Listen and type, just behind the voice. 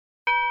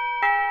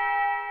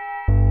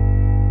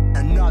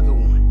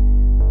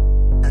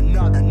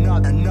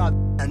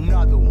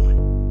Another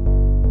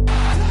one.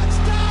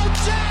 Touchdown,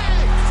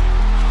 Jags!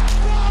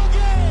 Ball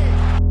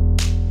game!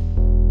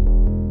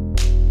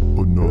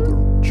 Another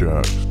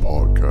Jags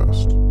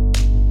podcast.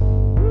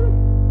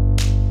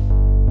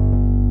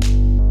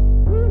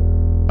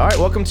 All right,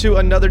 welcome to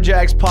another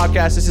Jags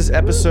podcast. This is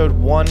episode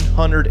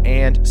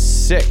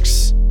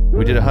 106.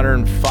 We did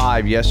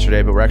 105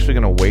 yesterday, but we're actually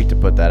going to wait to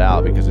put that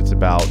out because it's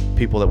about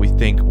people that we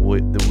think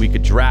that we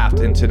could draft.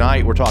 And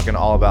tonight, we're talking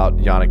all about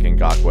Yannick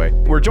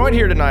Ngakoue. We're joined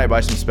here tonight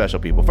by some special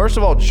people. First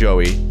of all,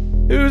 Joey,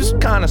 who's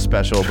kind of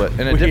special, but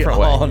in a different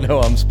way. We all know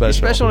I'm special. He's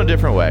special in a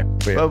different way.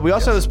 But we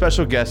also have a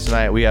special guest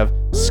tonight. We have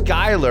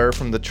Skylar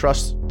from the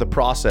Trust the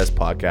Process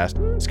podcast.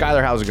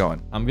 Skylar, how's it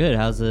going? I'm good.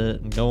 How's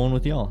it going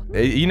with y'all?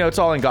 You know, it's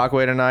all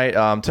Ngakoue tonight.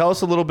 Tell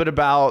us a little bit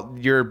about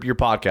your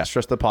podcast,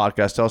 Trust the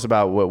Podcast. Tell us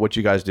about what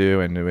you guys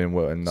do and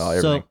everything.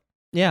 So,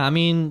 yeah, I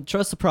mean,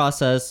 Trust the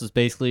Process is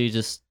basically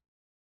just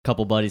a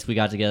couple buddies. We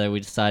got together.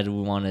 We decided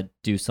we want to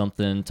do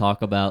something,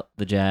 talk about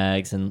the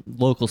Jags and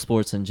local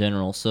sports in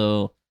general.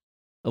 So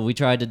we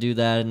tried to do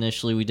that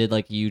initially. We did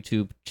like a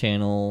YouTube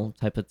channel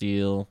type of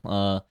deal.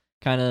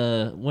 Kind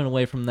of went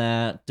away from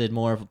that, did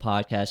more of a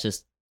podcast,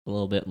 just a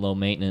little bit low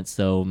maintenance,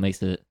 so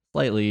makes it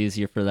slightly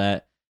easier for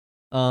that.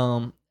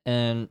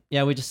 And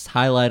yeah, we just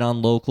highlight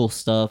on local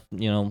stuff,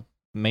 you know,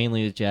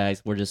 mainly the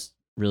Jags. We're just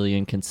really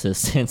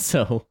inconsistent.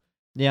 So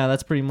yeah,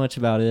 that's pretty much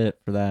about it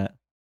for that.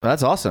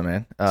 That's awesome,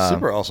 man.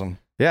 Super awesome.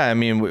 Yeah, I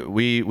mean,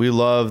 we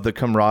love the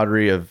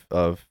camaraderie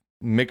of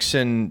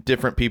mixing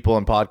different people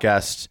in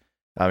podcasts.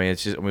 I mean,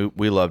 it's just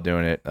we love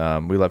doing it.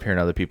 We love hearing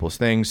other people's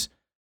things,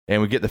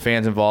 and we get the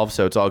fans involved,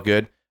 so it's all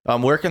good.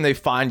 Where can they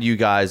find you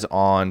guys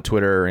on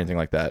Twitter or anything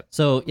like that?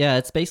 So yeah,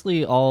 it's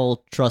basically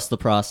all Trust the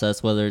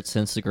Process, whether it's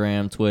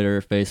Instagram,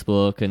 Twitter,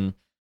 Facebook, and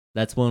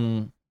that's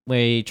when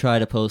we try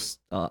to post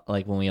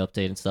like when we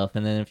update and stuff.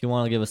 And then if you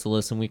want to give us a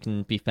listen, we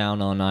can be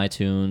found on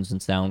iTunes and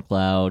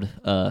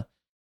SoundCloud,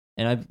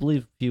 and I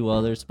believe a few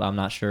others, but I'm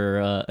not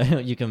sure.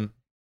 You can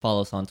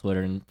follow us on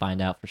Twitter and find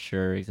out for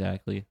sure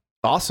exactly.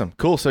 Awesome,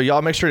 cool. So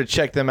y'all make sure to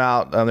check them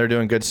out. They're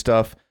doing good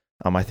stuff.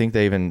 I think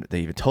they even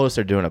told us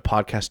they're doing a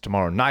podcast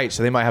tomorrow night,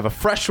 so they might have a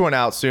fresh one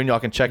out soon. Y'all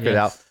can check it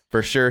out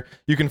for sure.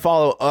 You can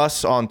follow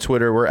us on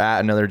Twitter. We're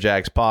at Another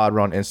Jags Pod. We're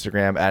on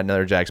Instagram at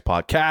Another Jags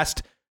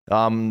Podcast.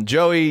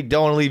 Joey,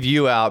 don't want to leave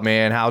you out,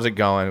 man. How's it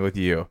going with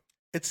you?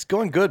 It's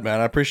going good, man.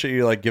 I appreciate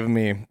you like giving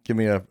me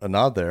a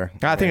nod there.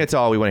 I think that's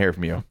all we want to hear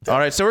from you. All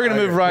right, so we're gonna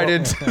move right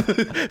into to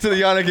the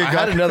Yannick Ngakoue. I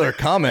had another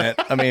comment.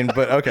 I mean,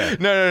 but okay.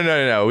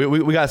 No.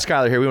 We got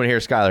Skylar here. We want to hear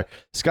Skylar.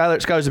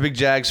 Skylar's a big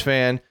Jags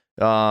fan.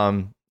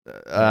 And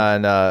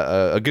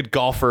a good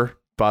golfer,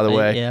 by the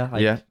way.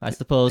 Yeah, I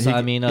suppose.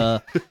 I mean,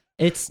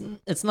 it's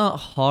not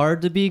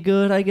hard to be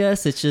good, I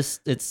guess.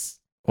 It's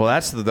well,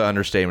 that's the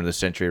understatement of the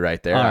century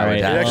right there. All right.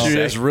 It actually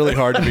is really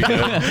hard to be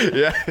good.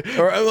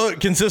 Yeah, or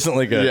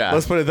consistently good. Yeah.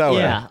 Let's put it that way.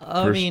 Yeah,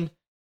 I mean,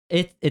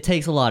 it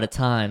takes a lot of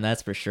time,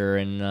 that's for sure,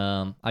 and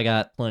I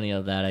got plenty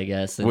of that, I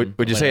guess.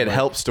 Would you say it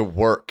helps to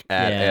work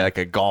at like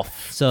a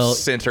golf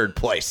centered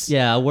place?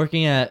 Yeah,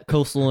 working at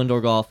Coastal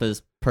Indoor Golf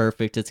is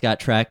perfect. It's got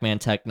TrackMan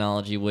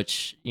technology,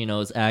 which, you know,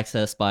 is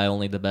accessed by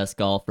only the best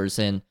golfers.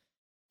 And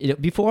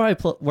before I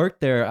worked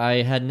there,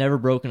 I had never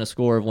broken a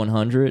score of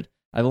 100.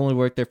 I've only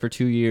worked there for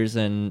 2 years,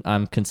 and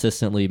I'm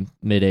consistently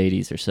mid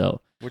 80s or so,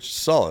 which is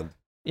solid.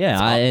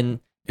 Yeah,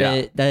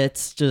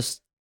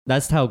 that's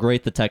how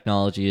great the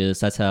technology is.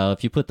 That's how,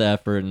 if you put the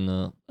effort and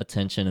the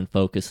attention and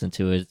focus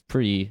into it, it's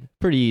pretty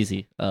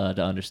easy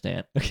to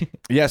understand.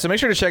 Yeah, so make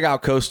sure to check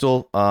out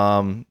Coastal.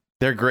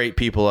 They're great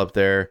people up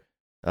there.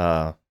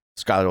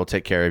 Skylar will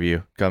take care of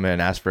you. Come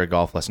in, ask for a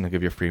golf lesson. He'll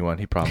give you a free one.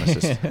 He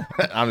promises.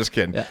 I'm just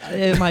kidding.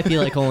 It might be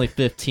like only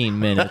 15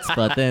 minutes,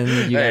 but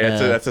then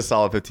that's a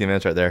solid 15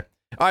 minutes right there.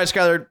 All right,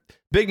 Skylar,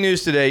 big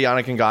news today.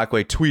 Yannick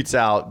Ngakoue tweets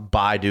out,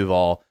 "Bye,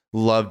 Duval.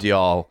 Loved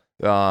y'all.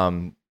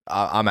 I'm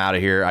out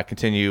of here. I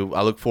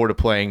look forward to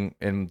playing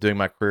and doing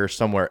my career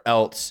somewhere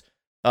else."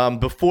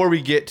 Before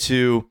we get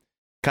to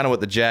kind of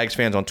what the Jags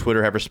fans on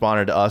Twitter have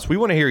responded to us, we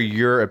want to hear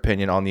your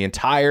opinion on the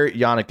entire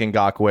Yannick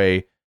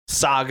Ngakoue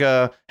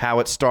saga,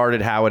 how it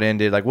started, how it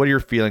ended. Like, what are your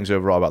feelings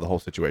overall about the whole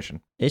situation?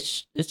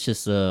 It's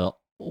just a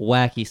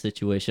wacky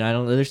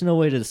situation. There's no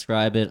way to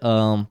describe it.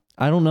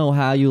 I don't know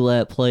how you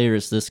let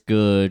players this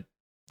good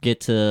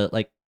get to,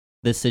 like,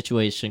 this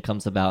situation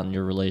comes about in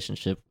your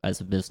relationship as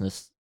a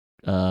business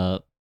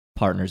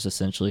partners,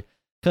 essentially,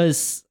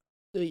 because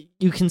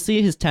you can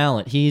see his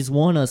talent. He's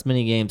won us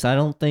many games. I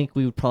don't think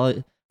we're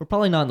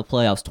probably not in the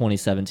playoffs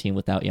 2017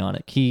 without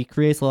Yannick. He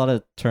creates a lot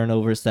of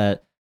turnovers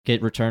that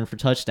get returned for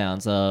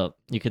touchdowns.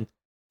 You can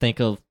think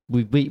of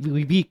we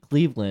beat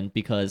Cleveland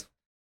because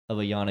of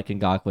a Yannick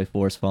Ngakoue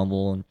forced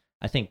fumble, and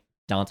I think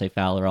Dante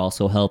Fowler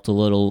also helped a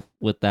little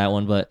with that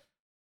one. But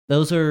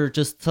those are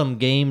just some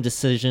game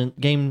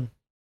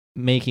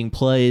making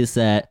plays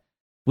that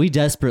we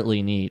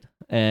desperately need,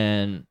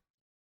 and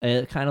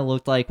it kind of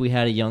looked like we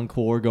had a young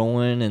core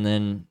going, and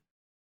then,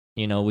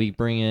 you know, we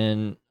bring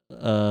in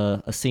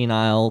a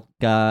senile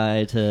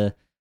guy to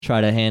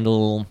try to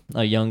handle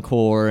a young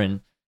core,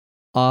 and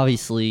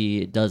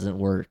obviously it doesn't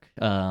work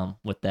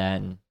with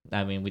that. And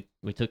I mean,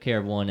 we took care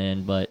of one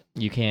end, but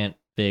you can't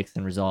fix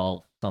and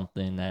resolve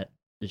something that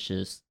is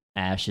just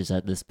ashes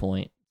at this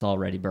point. It's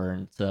already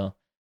burned. So,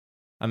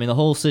 I mean, the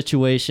whole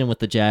situation with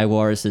the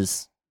Jaguars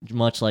is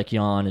much like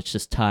yawn. It's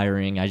just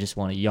tiring. I just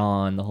want to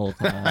yawn the whole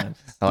time.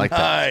 I like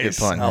that. Nice.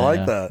 Good pun. I like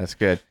Yeah. that. That's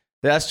good.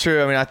 That's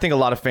true. I mean, I think a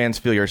lot of fans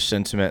feel your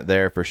sentiment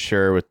there for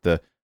sure with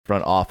the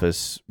front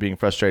office being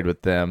frustrated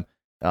with them.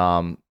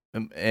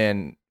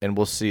 And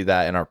we'll see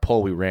that in our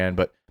poll we ran.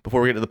 But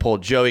before we get to the poll,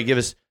 Joey, give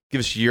us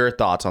your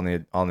thoughts on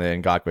the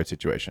Ngakoue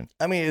situation.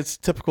 I mean, it's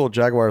typical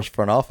Jaguars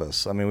front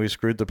office. I mean, we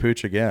screwed the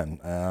pooch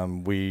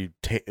again. We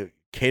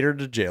catered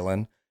to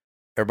Jalen.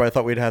 Everybody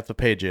thought we'd have to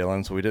pay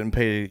Jalen, so we didn't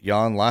pay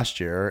Jan last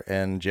year.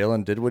 And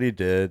Jalen did what he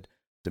did,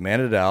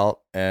 demanded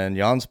out, and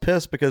Jan's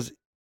pissed because,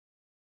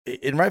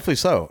 and rightfully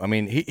so. I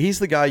mean, he's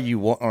the guy you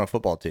want on a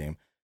football team.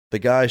 The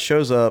guy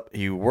shows up,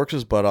 he works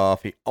his butt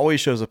off, he always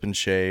shows up in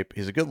shape,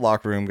 he's a good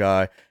locker room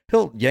guy.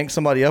 He'll yank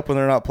somebody up when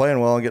they're not playing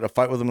well and get in a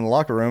fight with them in the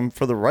locker room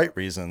for the right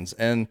reasons.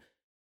 And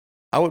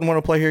I wouldn't want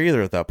to play here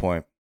either at that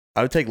point.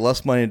 I would take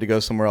less money to go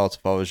somewhere else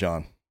if I was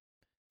Jan.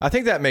 I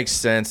think that makes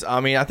sense. I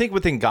mean, I think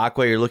with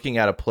Ngakoue, you're looking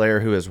at a player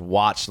who has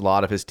watched a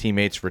lot of his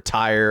teammates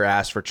retire,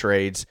 ask for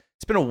trades.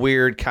 It's been a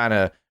weird kind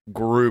of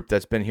group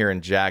that's been here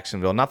in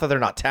Jacksonville. Not that they're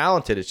not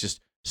talented, it's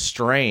just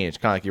strange,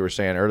 kind of like you were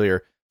saying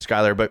earlier,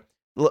 Skylar. But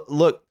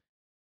look,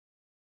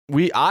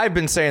 I've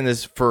been saying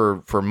this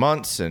for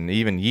months and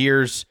even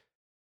years.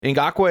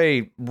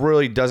 Ngakoue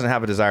really doesn't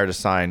have a desire to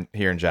sign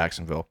here in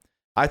Jacksonville.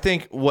 I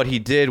think what he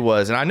did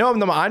was, and I know I'm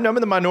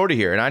in the minority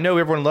here, and I know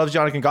everyone loves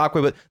Yannick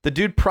Ngakoue, but the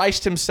dude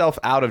priced himself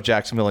out of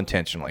Jacksonville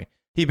intentionally.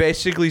 He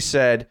basically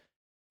said,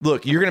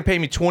 look, you're going to pay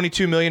me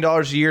 $22 million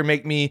a year,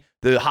 make me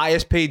the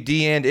highest paid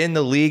D-end in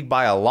the league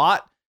by a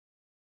lot,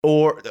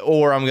 or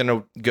I'm going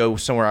to go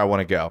somewhere I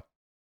want to go.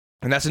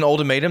 And that's an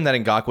ultimatum that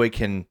Ngakoue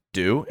can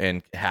do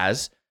and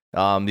has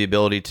the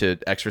ability to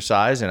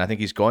exercise, and I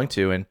think he's going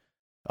to. And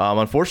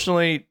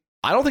unfortunately,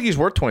 I don't think he's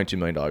worth $22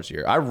 million a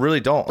year. I really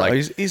don't. No,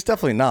 he's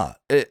definitely not.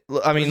 I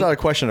mean, there's not a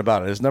question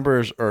about it. His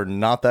numbers are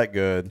not that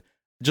good,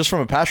 just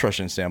from a pass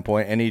rushing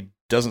standpoint, and he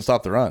doesn't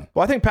stop the run.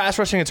 well, I think pass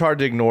rushing, it's hard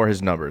to ignore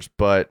his numbers,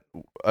 but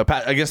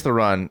against the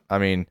run, I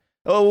mean,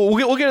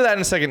 we'll get to that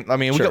in a second. I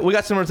mean, Sure. we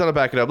got some numbers to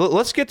back it up.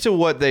 Let's get to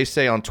what they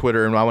say on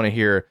Twitter, and I want to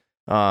hear,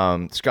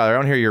 Skylar, I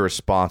want to hear your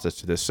responses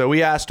to this. So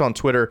we asked on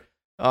Twitter,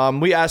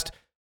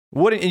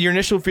 what are your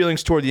initial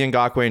feelings toward the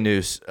Ngakoue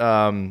news?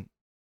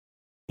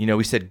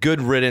 We said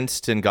good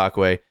riddance to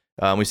Ngakoue.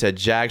 We said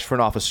Jags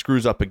front office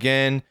screws up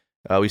again.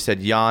 We said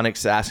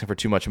Yannick's asking for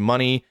too much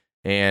money.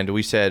 And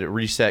we said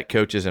reset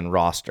coaches and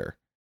roster.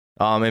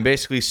 And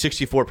basically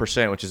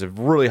 64%, which is a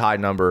really high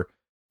number,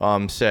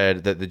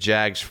 said that the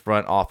Jags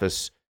front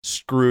office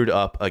screwed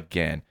up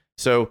again.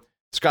 So,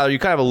 Skylar, you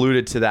kind of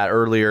alluded to that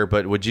earlier,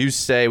 but would you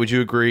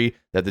agree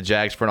that the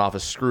Jags front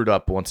office screwed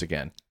up once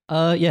again?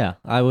 Yeah,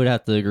 I would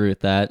have to agree with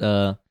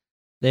that.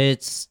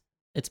 It's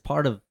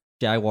part of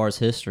Jaguars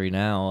history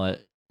now.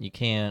 They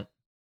can't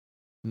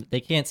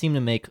seem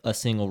to make a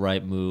single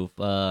right move.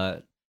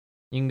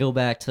 You can go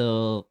back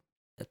to,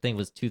 I think it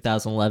was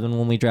 2011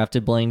 when we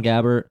drafted Blaine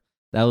Gabbert.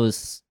 That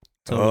was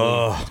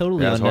totally that's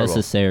horrible.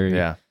 unnecessary.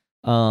 Yeah.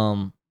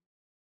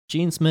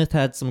 Gene Smith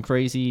had some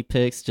crazy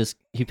picks.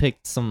 He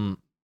picked some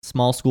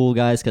small school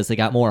guys because they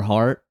got more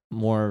heart,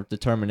 more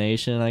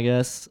determination, I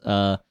guess.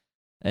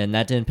 And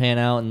that didn't pan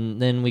out.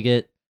 And then we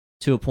get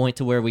to a point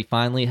to where we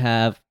finally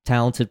have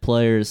talented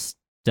players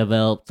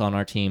developed on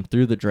our team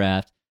through the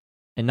draft,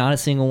 and not a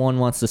single one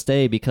wants to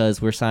stay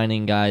because we're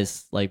signing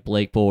guys like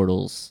Blake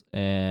Bortles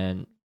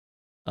and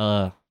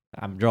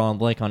I'm drawing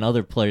blank on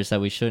other players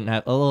that we shouldn't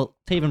have. Oh,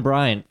 Taven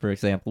Bryant, for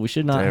example. We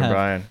should not have.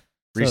 Brian.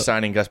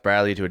 Re-signing Gus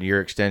Bradley to a year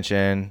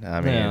extension.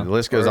 I mean, the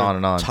list goes on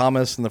and on.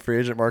 Thomas in the free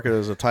agent market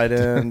as a tight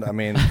end. I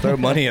mean, throw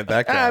money at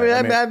that guy.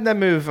 That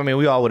move. I mean,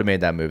 we all would have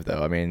made that move,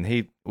 though. I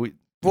mean,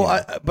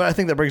 but I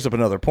think that brings up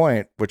another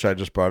point, which I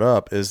just brought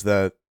up, is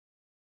that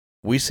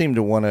we seem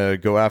to want to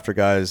go after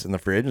guys in the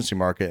free agency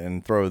market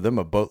and throw them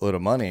a boatload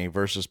of money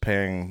versus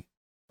paying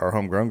our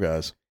homegrown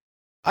guys.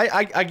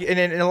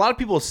 And a lot of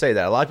people say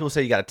that. A lot of people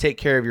say you got to take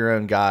care of your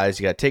own guys.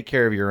 You got to take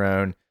care of your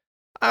own.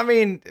 I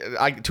mean,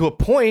 to a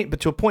point, but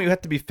to a point, you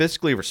have to be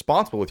fiscally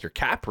responsible with your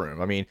cap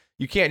room. I mean,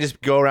 you can't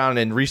just go around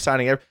and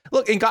re-signing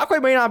Look,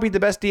 Ngakoue may not be the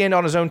best D-end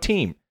on his own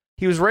team.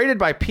 He was rated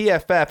by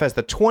PFF as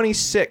the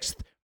 26th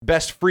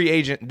best free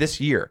agent this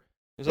year.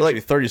 He's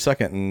actually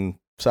 32nd in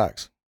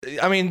sacks.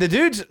 I mean, the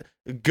dude's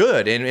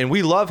good, and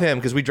we love him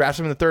because we drafted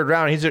him in the third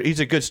round. He's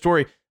a good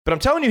story. But I'm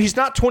telling you, he's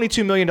not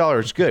 $22 million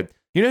good.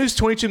 You know who's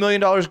 $22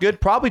 million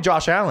good? Probably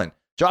Josh Allen.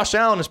 Josh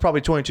Allen is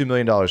probably $22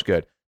 million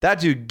good. That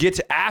dude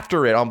gets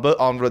after it on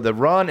the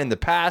run and the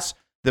pass.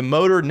 The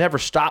motor never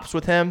stops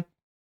with him.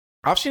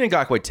 I've seen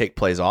Ngakoue take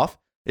plays off.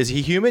 Is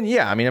he human?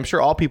 Yeah, I mean, I'm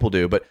sure all people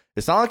do, but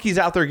it's not like he's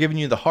out there giving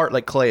you the heart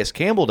like Calais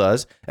Campbell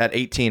does at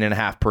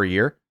 18.5 per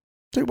year.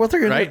 Dude, what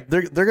they're gonna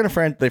do, they're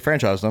gonna they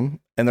franchise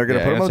them and they're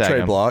gonna put him on the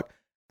trade block.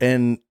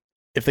 And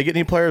if they get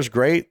any players,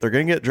 great. They're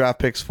gonna get draft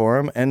picks for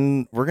him,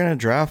 and we're gonna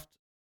draft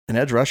an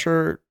edge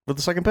rusher with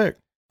the second pick.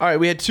 All right,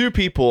 we had two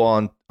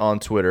people on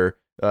Twitter,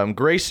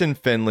 Grayson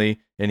Finley,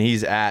 and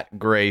he's at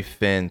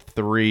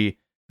GrayFin3,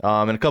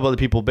 and a couple other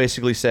people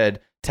basically said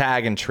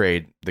tag and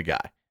trade the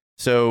guy.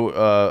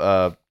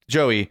 So,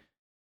 Joey,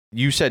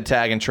 you said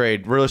tag and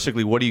trade.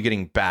 Realistically, what are you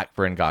getting back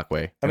for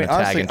Ngakoue? I mean, tag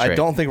honestly, and trade? I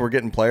don't think we're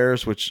getting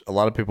players, which a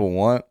lot of people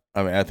want.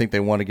 I mean, I think they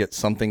want to get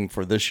something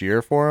for this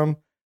year for him.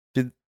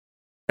 Dude,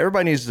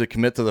 everybody needs to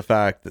commit to the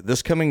fact that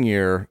this coming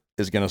year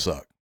is going to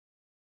suck.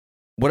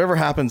 Whatever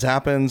happens,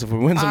 happens. If we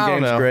win some I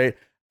don't games, know. great.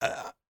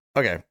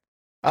 Okay.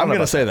 I'm going to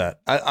about say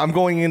that. I'm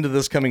going into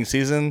this coming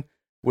season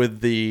with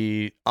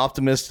the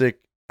optimistic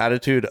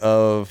attitude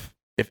of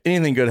if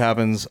anything good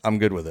happens, I'm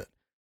good with it.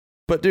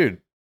 But,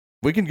 dude,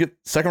 we can get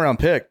second round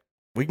pick.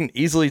 We can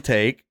easily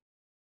take,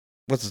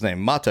 what's his name?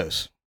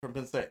 Matos from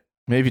Penn State.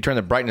 Maybe if you turn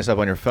the brightness up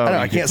on your phone, I know,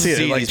 you I can can't see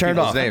it. Like, these turned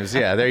people's off. names.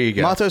 Yeah, there you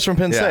go. Matos from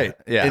Penn Yeah, State.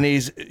 yeah. And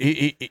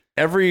he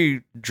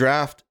every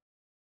draft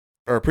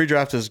or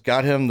pre-draft has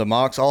got him, the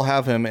mocks all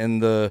have him in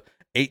the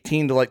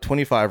 18 to like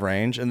 25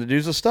 range, and the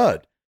dude's a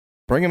stud.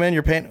 Bring him in,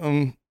 you're paying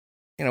him,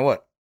 you know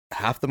what,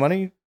 half the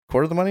money,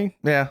 quarter of the money?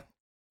 Yeah,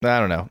 I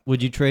don't know.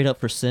 Would you trade up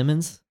for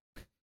Simmons?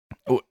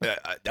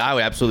 I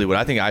would absolutely would.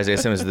 I think Isaiah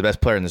Simmons is the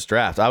best player in this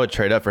draft. I would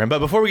trade up for him. But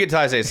before we get to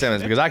Isaiah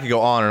Simmons, because I could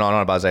go on and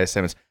on about Isaiah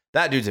Simmons,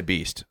 that dude's a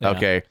beast. Yeah.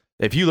 Okay,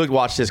 if you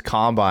watch his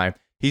combine,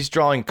 he's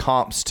drawing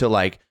comps to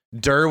like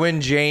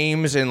Derwin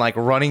James and like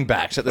running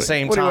backs at the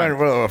same What time.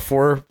 do you want,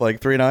 4, like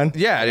 3.9?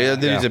 Yeah,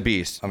 dude, Yeah. he's a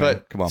beast. I mean,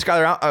 but come on.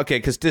 Skyler, okay,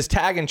 because this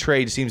tag and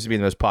trade seems to be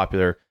the most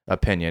popular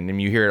opinion. I mean,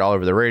 you hear it all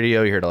over the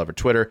radio, you hear it all over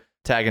Twitter.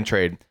 Tag and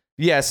trade.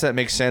 Yes, that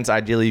makes sense.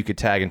 Ideally, you could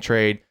tag and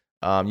trade.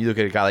 You look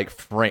at a guy like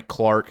Frank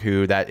Clark,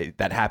 who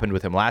that happened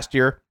with him last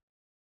year.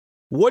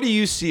 What do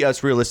you see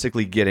us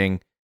realistically getting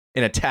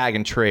in a tag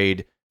and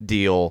trade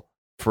deal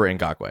for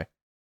Ngakoue?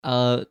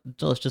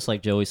 Just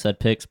like Joey said,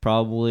 picks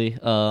probably.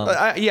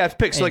 Yeah,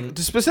 picks like and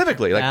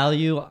specifically like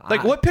value.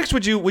 what picks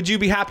would you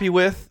be happy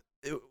with?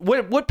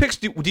 What picks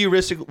do you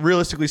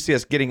realistically see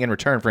us getting in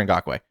return for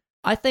Ngakoue?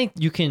 I think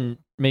you can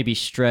maybe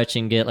stretch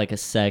and get like a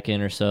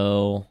second or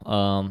so.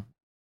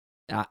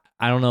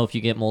 I don't know if you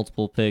get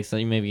multiple picks.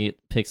 You maybe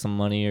pick some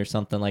money or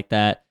something like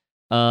that.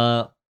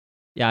 Yeah,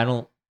 I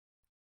don't.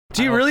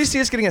 Do you really see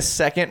us getting a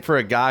second for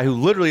a guy who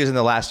literally is in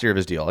the last year of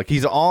his deal? Like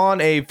he's on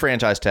a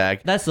franchise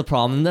tag. That's the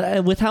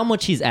problem. With how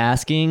much he's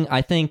asking,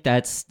 I think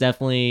that's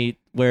definitely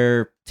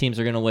where teams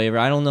are going to waver.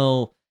 I don't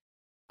know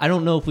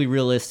if we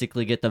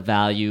realistically get the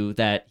value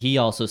that he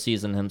also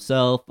sees in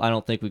himself. I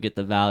don't think we get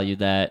the value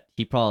that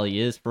he probably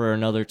is for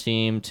another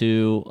team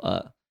too.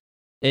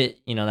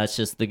 That's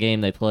just the game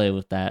they play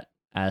with that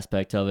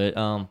aspect of it.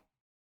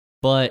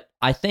 But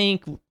I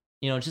think,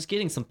 just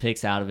getting some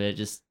picks out of it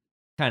just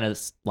kind of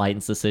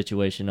lightens the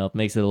situation up,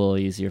 makes it a little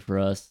easier for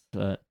us.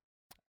 But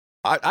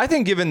I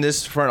think given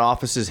this front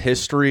office's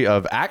history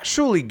of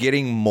actually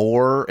getting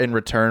more in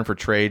return for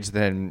trades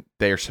than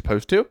they are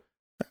supposed to,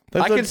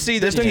 I can see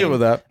this They've been team good with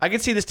that. I can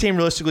see this team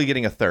realistically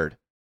getting a third,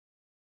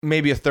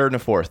 maybe a third and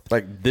a fourth.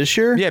 Like this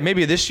year? Yeah,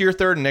 maybe this year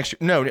third and next year.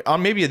 No,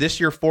 maybe this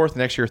year fourth,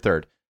 next year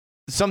third,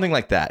 something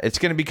like that. It's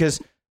going to be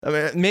because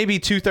maybe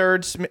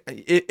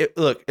 2/3.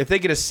 Look, if they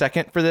get a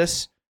second for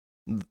this,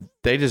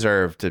 they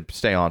deserve to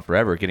stay on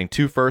forever. Getting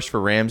 2 firsts for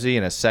Ramsey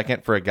and a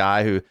second for a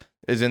guy who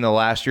is in the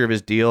last year of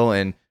his deal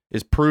and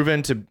is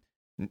proven to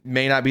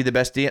may not be the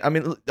best deal. I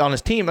mean, on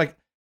his team, like,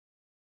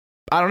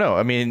 I don't know.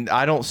 I mean,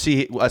 I don't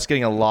see us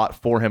getting a lot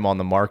for him on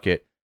the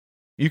market.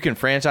 You can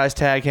franchise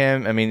tag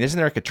him. I mean, isn't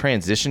there like a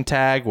transition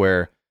tag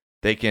where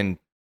they can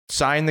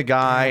sign the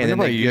guy and then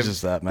Nobody they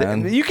uses that,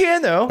 man. You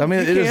can though. I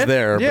mean, You it is can.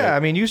 there, Yeah, but- I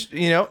mean,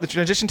 the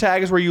transition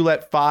tag is where you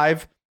let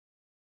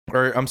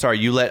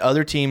you let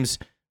other teams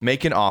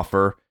make an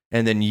offer,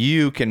 and then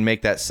you can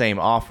make that same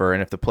offer.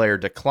 And if the player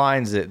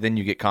declines it, then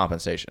you get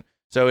compensation.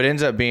 So it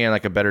ends up being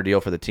like a better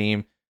deal for the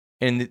team.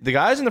 And the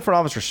guys in the front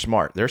office are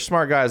smart. They're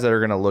smart guys that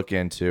are going to look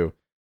into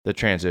the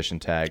transition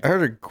tag. I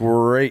heard a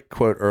great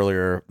quote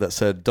earlier that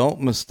said, "Don't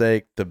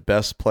mistake the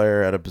best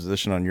player at a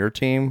position on your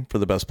team for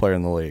the best player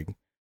in the league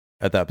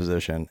at that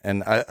position."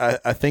 And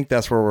I think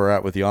that's where we're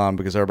at with Jan,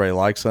 because everybody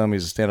likes him.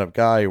 He's a stand-up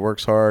guy. He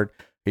works hard.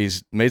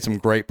 He's made some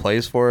great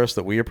plays for us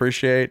that we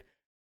appreciate,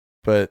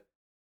 but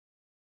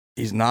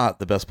he's not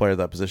the best player at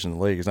that position in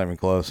the league. He's not even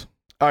close.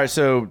 All right,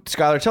 so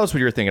Skylar, tell us what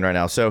you're thinking right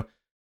now. So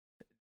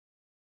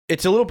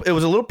it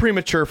was a little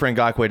premature for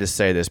Ngakoue to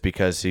say this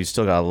because he's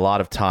still got a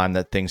lot of time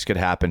that things could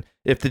happen.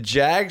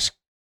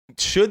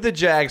 Should the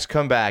Jags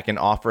come back and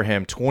offer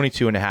him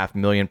 $22.5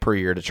 million per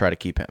year to try to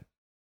keep him?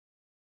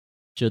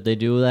 should they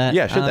do that?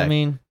 Yeah, should they? I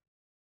mean,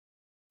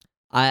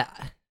 I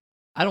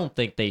don't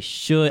think they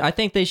should. I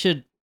think they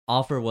should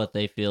offer what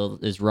they feel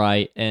is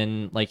right.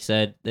 And like you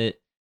said,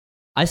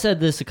 I said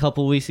this a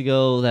couple weeks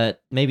ago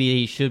that maybe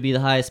he should be the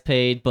highest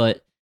paid,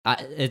 but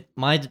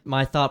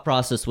my thought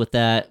process with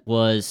that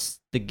was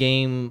the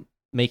game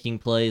making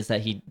plays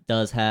that he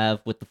does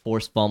have with the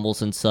forced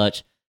fumbles and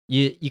such.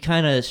 You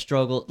kind of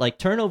struggle. Like,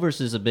 turnovers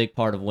is a big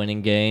part of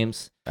winning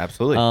games.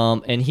 Absolutely.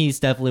 And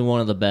he's definitely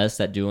one of the best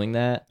at doing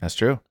that. That's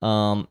true.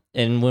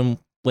 And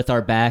with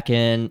our back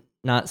end,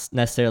 not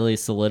necessarily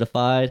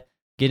solidified,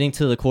 getting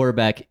to the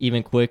quarterback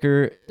even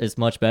quicker is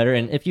much better.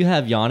 And if you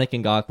have Yannick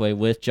Ngakoue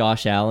with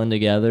Josh Allen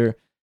together,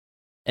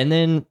 and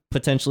then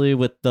potentially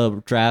with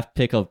the draft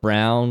pick of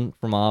Brown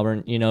from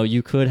Auburn,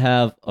 you could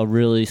have a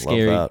really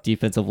scary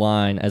defensive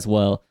line as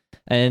well.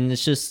 And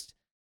it's just,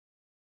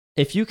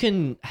 if you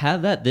can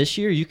have that this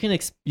year, you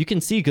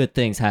can see good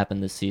things happen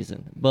this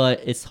season.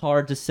 But it's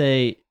hard to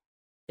say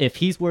if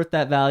he's worth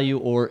that value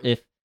or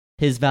if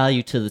his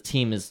value to the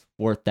team is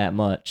worth that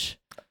much.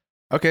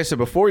 Okay, so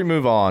before we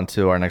move on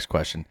to our next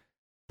question,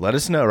 let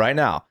us know right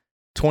now,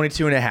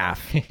 22 and a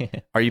half.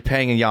 Are you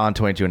paying Jan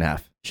 22 and a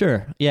half?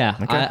 Sure. Yeah,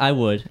 Okay. I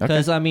would.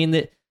 Because, Okay. I mean,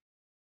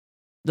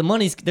 the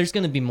money's, there's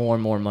going to be more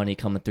and more money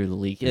coming through the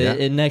league.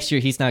 Yeah. Next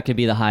year, he's not going to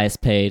be the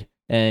highest paid,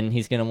 and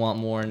he's going to want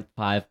more in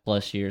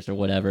 5+ years or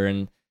whatever.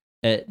 And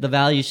the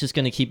value is just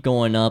going to keep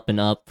going up and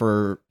up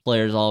for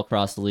players all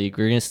across the league.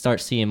 We're going to start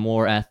seeing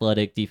more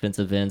athletic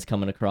defensive ends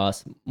coming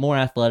across, more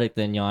athletic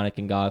than Yannick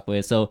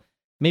Ngakoue. So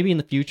maybe in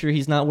the future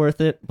he's not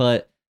worth it,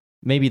 but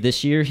maybe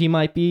this year he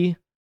might be.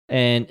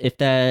 And if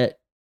that,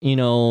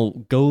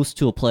 goes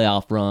to a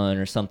playoff run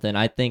or something,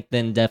 I think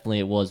then definitely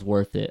it was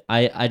worth it.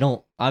 I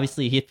don't,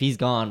 obviously if he's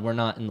gone, we're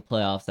not in the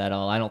playoffs at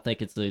all. I don't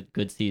think it's a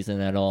good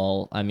season at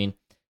all. I mean,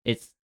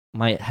 it's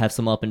might have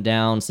some up and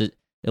downs.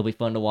 It'll be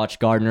fun to watch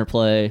Gardner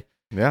play.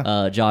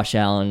 Yeah. Josh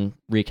Allen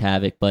wreak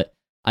havoc, but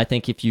I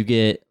think if you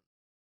get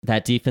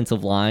that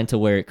defensive line to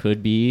where it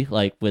could be,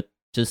 like with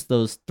just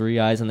those three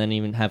guys, and then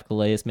even have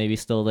Calais maybe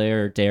still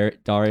there, or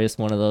Darius,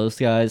 one of those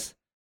guys,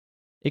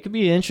 it could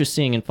be an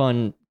interesting and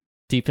fun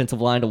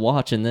defensive line to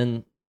watch, and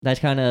then that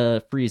kind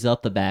of frees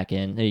up the back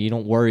end. You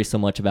don't worry so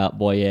much about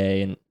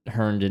Boye and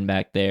Herndon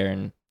back there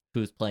and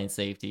who's playing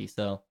safety.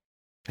 So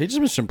He just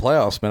mentioned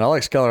playoffs, man. I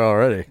like Skeller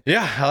already.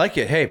 Yeah, I like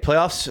it. Hey,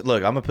 playoffs.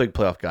 Look, I'm a big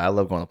playoff guy. I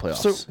love going to playoffs.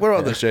 So what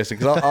about this, Jason?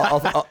 Because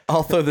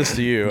I'll throw this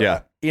to you.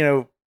 Yeah.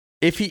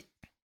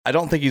 I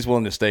don't think he's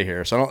willing to stay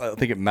here, so I don't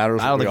think it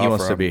matters. I don't what we think he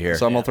wants offer to be him. here.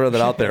 So I'm gonna throw that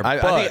out there.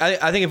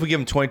 I think if we give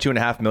him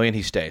 $22.5 million,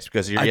 he stays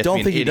because I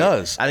don't think he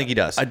does. I think he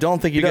does. I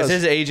don't think he because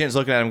does. his agent's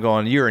looking at him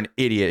going, "You're an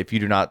idiot if you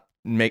do not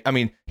make." I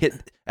mean,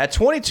 at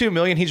 $22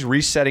 million, he's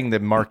resetting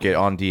the market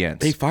on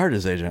DNs. He fired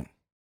his agent.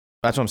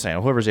 That's what I'm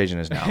saying. Whoever's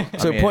agent is now.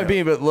 So point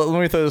being, but let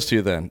me throw this to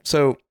you then.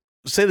 So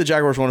say the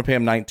Jaguars want to pay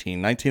him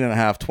 19 and a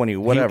half, 20,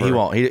 whatever. He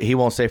won't. He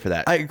won't stay for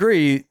that. I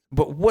agree,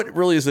 but what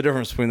really is the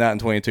difference between that and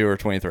 22 or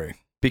 23?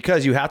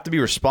 Because you have to be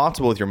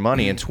responsible with your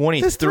money. And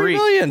 23 That's $3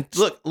 million.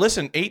 Look,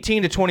 listen,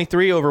 18 to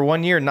 23 over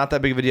 1 year, not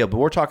that big of a deal. But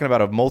we're talking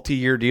about a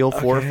multi-year deal,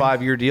 4 to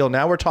 5 year deal.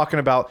 Now we're talking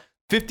about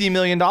 $50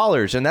 million,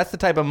 and that's the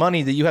type of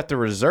money that you have to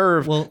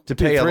reserve to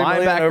pay a $3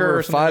 million linebacker over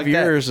or something 5 like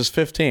that. years is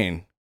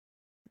 15.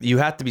 You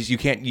have to be. You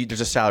can't.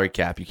 There's a salary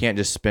cap. You can't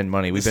just spend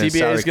money. We've The been in CBA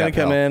salary is going cap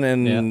to come hell.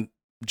 in and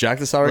jack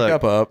the salary Look,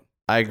 cap up.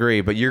 I agree,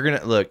 but you're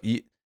gonna look.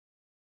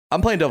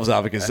 I'm playing devil's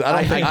advocate.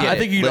 I get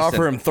think it. you'd Listen,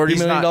 offer him $30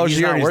 million a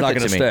year, and he's worth not it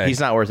going to me. stay. He's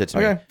not worth it to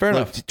me. Okay, fair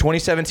Look, enough.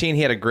 2017,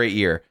 he had a great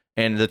year,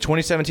 and the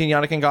 2017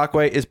 Yannick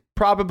Ngakoue is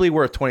probably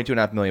worth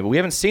 $22.5 million. But we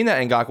haven't seen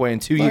that Ngakoue in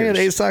 2 He had years,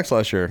 8 sacks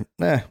last year.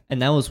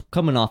 And that was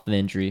coming off an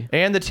injury.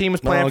 and the team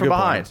was playing No, from good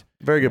behind. point.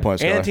 Very good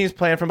point, And the Skylar. team's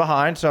playing from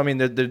behind. So I mean,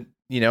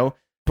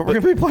 But we're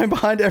going to be playing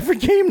behind every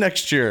game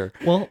next year.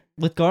 Well,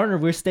 with Gardner,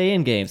 we're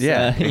staying games.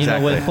 Yeah,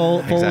 exactly. With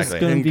Foles Exactly.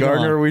 going to And be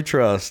Gardner, gone. we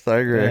trust. I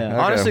agree. Yeah. Okay.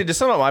 honestly, to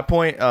sum up my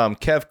point,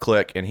 Kev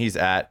Click, and he's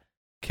at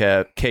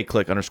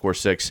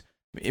KClick_6.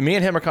 Me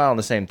and him are kind of on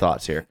the same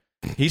thoughts here.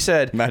 He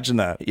said, Imagine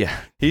that. yeah,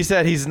 he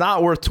said he's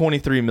not worth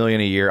 $23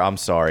 million a year. I'm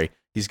sorry,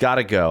 he's got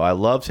to go. I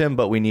loved him,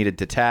 but we needed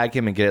to tag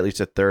him and get at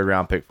least a 3rd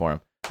round pick for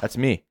him. That's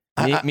me.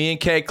 Me and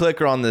K Click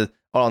are on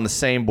the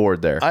same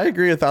board there. I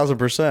agree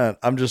 1,000%.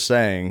 I'm just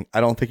saying, I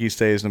don't think he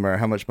stays no matter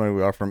how much money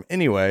we offer him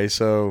anyway.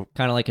 So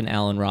Kind of like an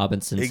Allen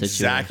Robinson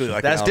exactly situation.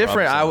 like That's Allen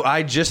different. Robinson.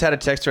 I just had a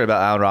text thread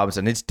about Allen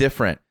Robinson. It's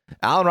different.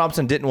 Allen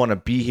Robinson didn't want to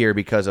be here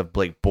because of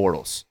Blake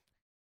Bortles.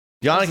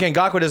 Yannick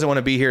Ngakoue doesn't want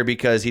to be here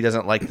because he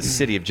doesn't like the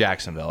city of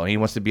Jacksonville. He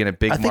wants to be in a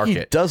big I think market.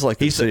 he does like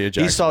the city of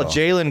He saw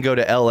Jacksonville. Jalen go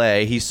to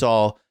L.A. He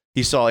saw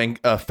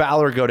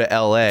Fowler go to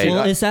L.A.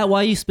 Well, is that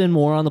why you spend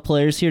more on the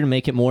players here to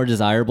make it more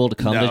desirable to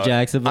come No, to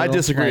Jacksonville? I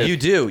disagree. You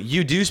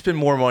do spend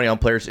more money on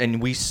players, but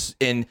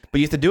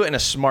you have to do it in a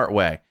smart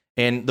way.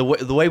 And the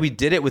way we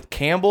did it with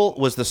Campbell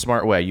was the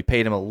smart way. You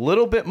paid him a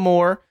little bit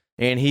more,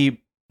 and do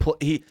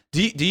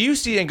you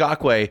see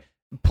Ngakoue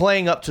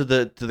playing up to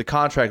the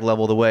contract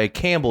level the way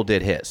Campbell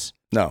did his?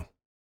 No.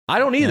 I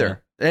don't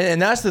either. And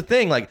that's the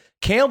thing. Like,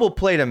 Campbell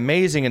played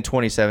amazing in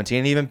 2017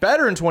 and even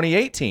better in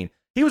 2018.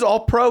 He was all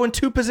pro in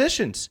 2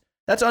 positions.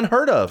 That's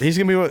unheard of. He's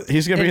gonna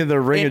be in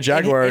the ring of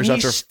Jaguars and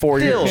after 4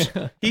 years.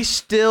 He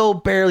still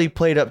barely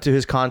played up to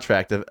his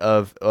contract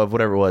of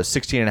whatever it was,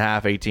 16 and a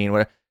half, 18,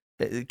 whatever.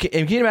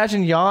 Can you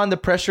imagine Jan, the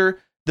pressure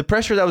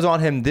that was on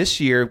him this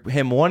year,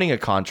 him wanting a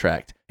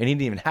contract, and he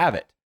didn't even have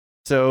it.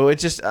 So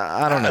it's just,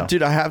 I don't know.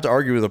 Dude, I have to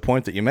argue with the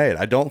point that you made.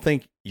 I don't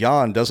think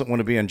Jan doesn't want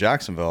to be in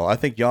Jacksonville. I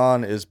think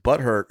Jan is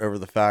butthurt over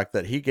the fact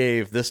that he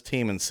gave this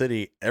team and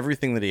city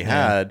everything that he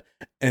had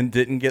and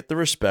didn't get the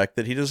respect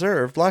that he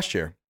deserved last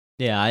year.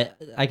 Yeah,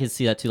 I can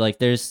see that too. Like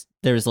there's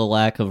a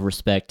lack of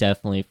respect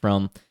definitely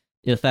from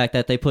the fact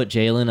that they put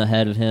Jalen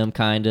ahead of him,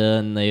 kinda,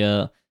 and they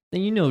then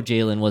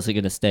Jalen wasn't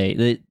gonna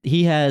stay.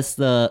 He has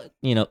the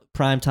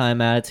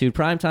primetime attitude.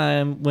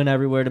 Primetime went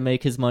everywhere to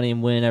make his money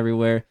and win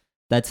everywhere.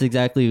 That's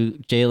exactly who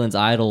Jalen's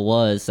idol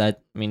was.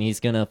 He's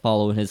gonna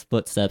follow in his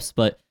footsteps.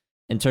 But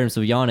in terms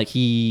of Yannick,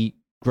 he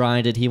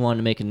grinded. He wanted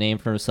to make a name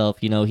for himself.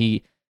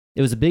 It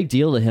was a big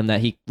deal to him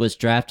that he was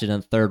drafted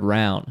in the 3rd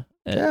round.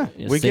 Yeah,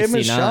 we gave him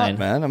a shot,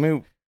 man. I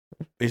mean,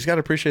 he's got to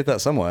appreciate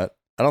that somewhat.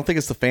 I don't think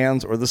it's the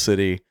fans or the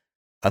city.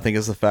 I think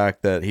it's the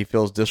fact that he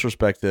feels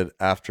disrespected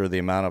after the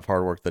amount of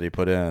hard work that he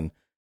put in,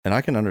 and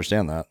I can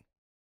understand that.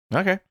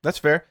 Okay, that's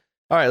fair.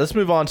 All right, let's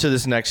move on to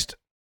this next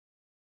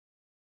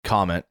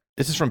comment.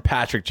 This is from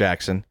Patrick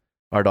Jackson,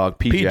 our dog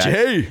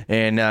PJ.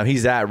 And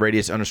he's at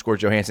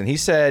Radius_Johansson. He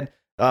said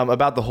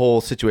about the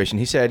whole situation,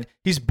 he said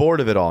he's bored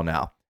of it all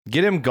now.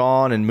 Get him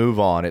gone and move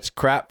on. It's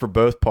crap for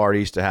both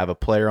parties to have a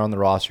player on the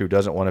roster who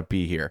doesn't want to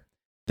be here.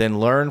 Then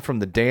learn from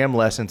the damn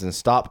lessons and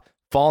stop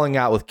falling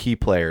out with key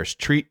players.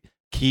 Treat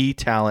key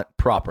talent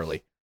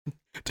properly.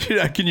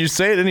 Dude, can you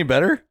say it any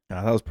better?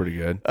 Oh, that was pretty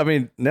good. I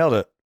mean, nailed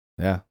it.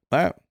 Yeah.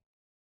 All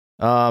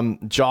right.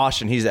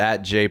 Josh, and he's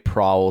at Jay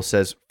Prowell,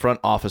 says front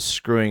office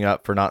screwing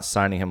up for not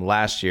signing him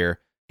last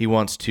year. He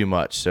wants too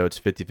much, so it's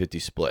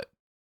 50-50 split.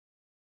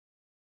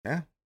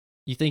 Yeah.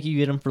 You think you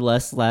get him for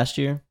less last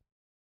year?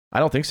 I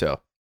don't think so.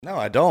 No,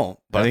 I don't.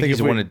 But I think if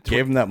we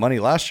gave him that money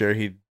last year,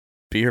 he'd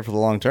be here for the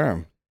long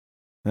term.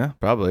 Yeah,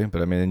 probably.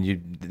 But I mean, you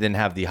didn't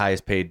have the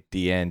highest paid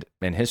D end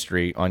in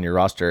history on your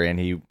roster, and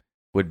he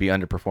would be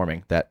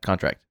underperforming that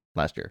contract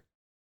last year.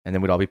 And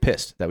then we'd all be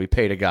pissed that we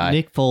paid a guy.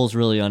 Nick Foles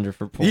really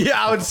underperformed.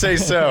 Yeah, I would say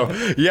so.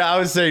 Yeah, I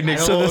would say Nick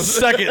So Foles. the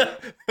second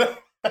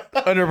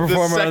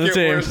underperformer on the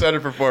team. Worst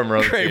underperformer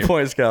on the Great team.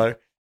 point, Skyler.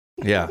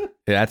 Yeah,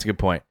 that's a good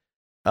point.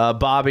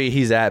 Bobby,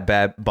 he's at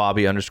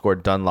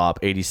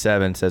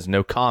Bobby_Dunlop87, says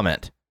no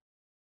comment.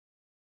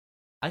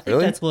 I think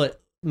Really? that's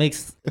what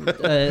makes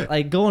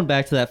like going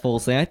back to that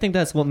Foles thing. I think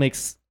that's what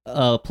makes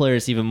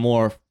players even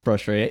more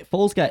frustrated.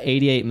 Foles got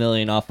 $88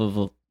 million off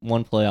of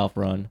one playoff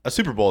run. A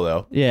Super Bowl,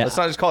 though. Yeah. Let's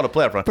not just call it a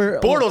playoff run. For-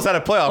 Bortles had a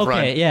playoff run.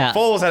 Okay, yeah.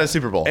 Foles had a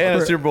Super Bowl.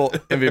 And a Super Bowl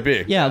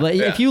MVP. Yeah, but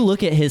if you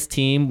look at his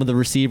team with the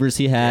receivers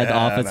he had, the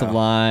Yeah, offensive no.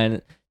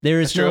 line,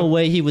 there is That's no true.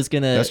 way he was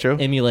going That's true.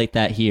 to emulate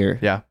that here.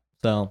 Yeah.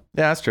 So,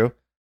 Yeah, that's true.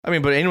 I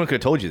mean, but anyone could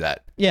have told you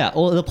that. yeah,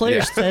 well, the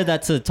players Yeah. said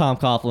that to Tom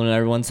Coughlin, and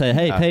everyone said,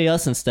 hey, pay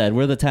us instead.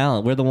 We're the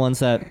talent. We're the ones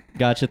that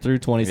got you through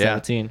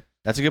 2017.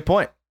 That's a good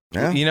point.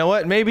 Yeah. You know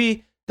what?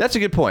 Maybe that's a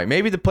good point.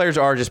 Maybe the players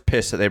are just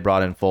pissed that they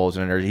brought in Foles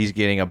and he's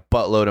getting a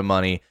buttload of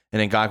money, and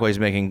then Ngakoue's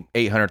making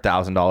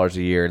 $800,000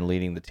 a year and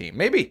leading the team.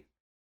 Maybe.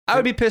 I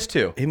would be pissed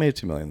too. He made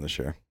 $2 million this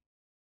year.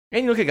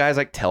 And you look at guys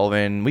like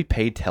Telvin. We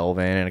paid Telvin,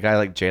 and a guy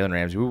like Jalen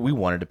Ramsey. We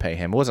wanted to pay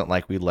him. It wasn't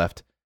like we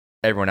left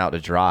everyone out to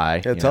dry.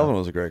 Yeah, you Telvin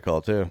was a great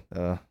call, too.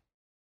 know.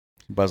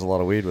 He buys a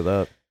lot of weed with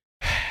that.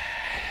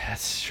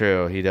 That's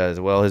true. He does.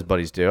 Well, his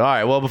buddies do. All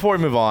right. Well, before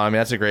we move on, I mean,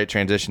 that's a great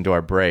transition to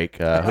our break.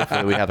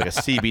 Hopefully, we have like a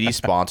CBD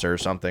sponsor or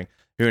something.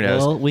 Who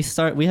knows? Well,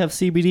 we have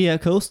CBD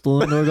at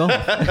Coastal Indoor Golf.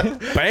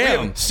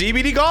 Bam!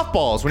 CBD golf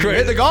balls. When you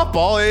hit the golf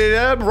ball,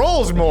 it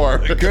rolls more.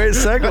 Great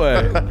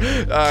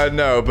segue.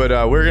 No, but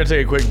we're going to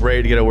take a quick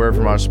break to get a word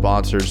from our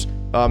sponsors.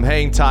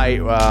 Hang tight.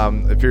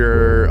 If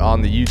you're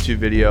on the YouTube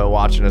video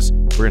watching us,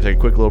 we're going to take a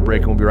quick little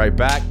break and we'll be right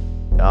back.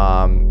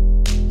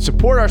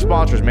 Support our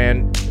sponsors,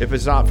 man. If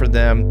it's not for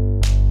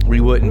them, we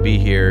wouldn't be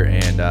here,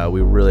 and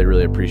we really,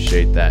 really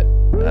appreciate that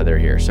they're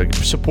here. So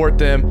support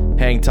them,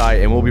 hang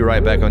tight, and we'll be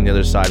right back on the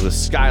other side with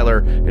Skylar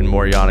and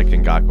more Yannick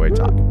Ngakoue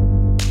talk.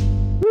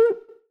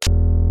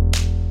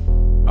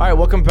 All right,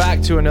 welcome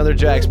back to another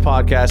Jags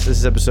podcast. This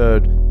is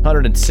episode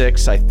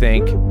 106, I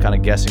think. Kind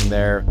of guessing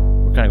there.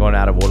 We're kind of going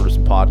out of order with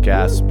some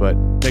podcasts, but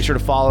make sure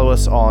to follow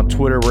us on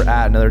Twitter. We're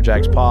at Another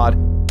Jags Pod.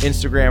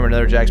 Instagram,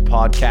 Another Jags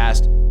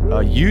Podcast.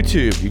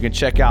 YouTube, you can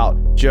check out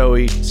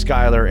Joey,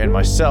 Skylar, and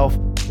myself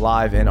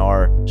live in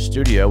our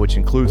studio, which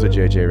includes a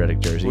JJ Redick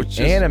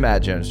jersey and a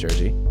Matt Jones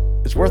jersey.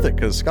 It's worth it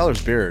because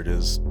Skylar's beard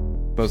is the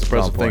most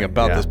impressive thing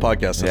about this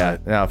podcast Yeah,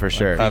 tonight. no, for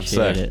sure. I have to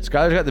say. Appreciate it.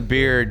 Skylar's got the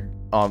beard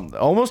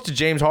almost to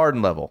James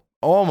Harden level.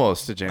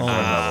 Almost to James Harden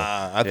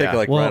level. I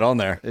think Yeah. right on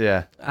there.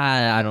 Yeah.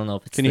 I don't know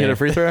if it's Can you hit there. a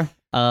free throw?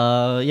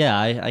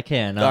 Yeah, I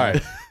can. All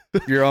right.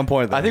 You're on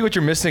point there. I think what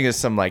you're missing is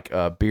some like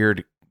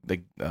beard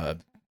like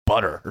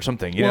butter or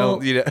something. You Well,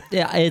 know. You know?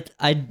 Yeah,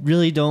 I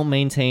really don't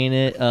maintain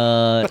it.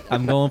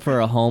 I'm going for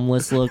a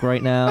homeless look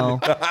right now.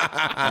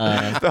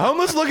 The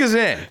homeless look is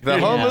in. The Yeah.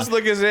 homeless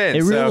look is in.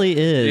 It So, really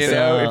is. You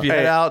know, if you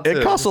head out, it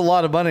to- costs a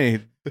lot of money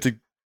to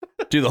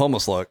do the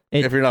homeless look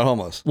if you're not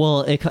homeless.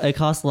 Well, it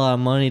costs a lot of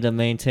money to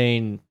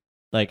maintain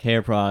like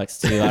hair products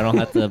too. I don't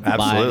have to buy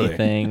Absolutely.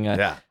 anything. Yeah, I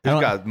who's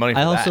don't- got money for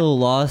I that? also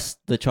lost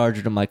the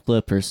charger to my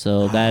clippers,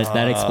 so that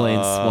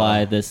explains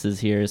why this is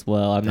here as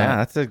well. I'm Yeah,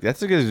 not.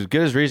 that's a good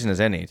as reason as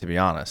any, to be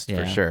honest, for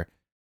Yeah. sure.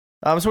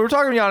 So we're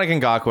talking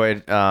Yannick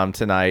Ngakoue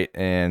tonight,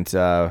 and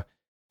I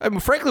mean,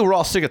 frankly, we're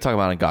all sick of talking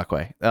about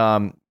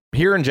Ngakoue.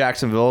 Here in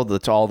Jacksonville,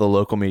 that's all the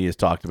local media has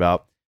talked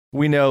about.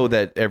 we know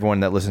that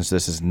everyone that listens to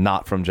this is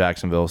not from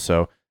Jacksonville,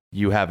 so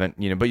you haven't,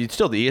 but you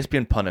still, the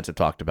ESPN pundits have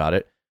talked about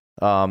it.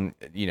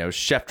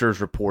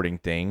 Schefter's reporting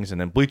things, and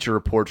then Bleacher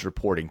Report's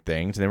reporting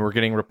things, and then we're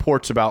getting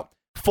reports about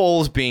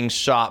Foles being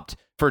shopped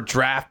for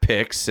draft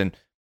picks, and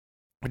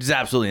which is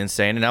absolutely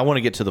insane. And I want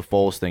to get to the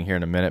Foles thing here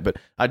in a minute, but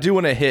I do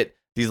want to hit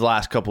these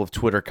last couple of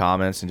Twitter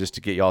comments and just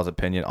to get y'all's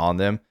opinion on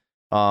them.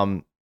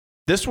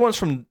 This one's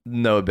from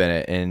Noah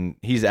Bennett, and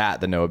he's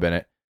at the Noah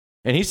Bennett,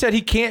 and he said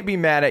he can't be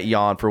mad at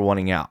Jan for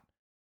wanting out.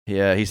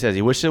 Yeah, he says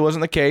he wishes it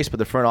wasn't the case, but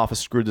the front office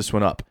screwed this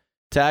one up.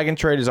 Tag and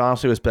trade is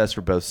honestly what's best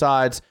for both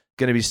sides.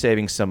 Going to be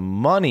saving some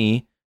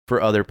money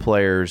for other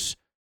players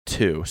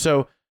too.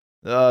 So,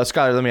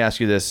 Skyler, let me ask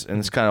you this, and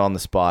it's kind of on the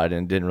spot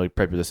and didn't really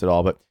prep for this at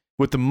all, but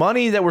with the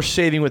money that we're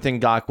saving with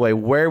Ngakoue,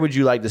 where would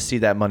you like to see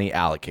that money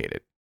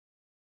allocated?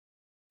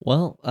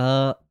 Well,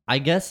 I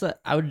guess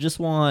I would just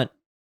want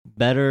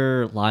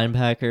better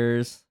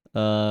linebackers.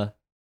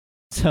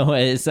 So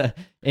it's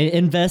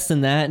invest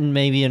in that, and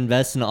maybe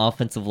invest in the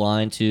offensive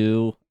line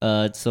too.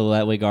 So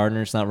that way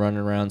Gardner's not running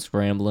around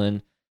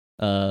scrambling,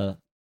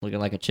 looking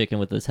like a chicken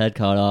with his head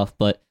cut off.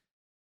 But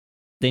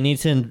they need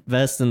to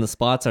invest in the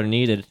spots that are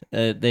needed.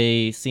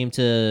 They seem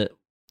to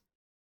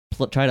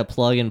try to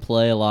plug and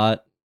play a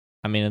lot.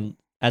 I mean,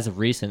 as of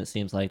recent, it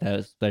seems like that,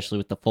 especially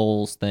with the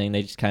Foles thing.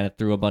 They just kind of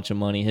threw a bunch of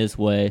money his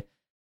way.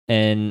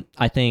 And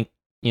I think,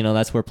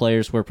 that's where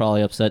players were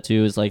probably upset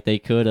too, is like they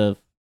could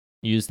have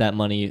used that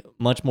money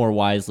much more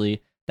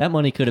wisely. That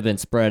money could have been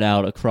spread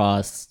out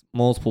across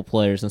multiple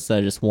players instead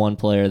of just one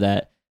player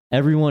that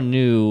everyone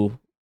knew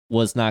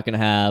was not going to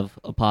have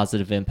a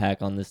positive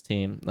impact on this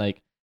team.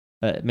 Like,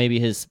 maybe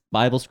his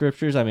Bible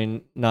scriptures. I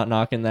mean, not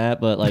knocking that,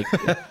 but like,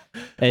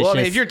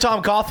 if you're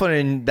Tom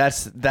Coughlin,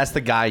 that's the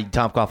guy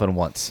Tom Coughlin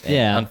wants.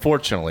 Yeah,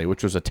 unfortunately,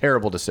 which was a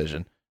terrible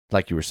decision,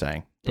 like you were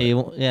saying.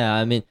 Yeah,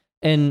 I mean,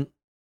 and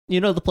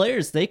the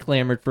players, they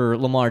clamored for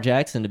Lamar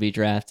Jackson to be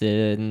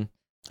drafted, and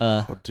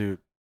dude,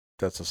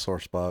 that's a sore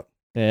spot.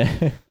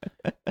 Yeah,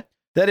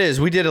 that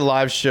is. We did a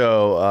live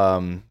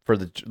show for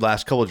the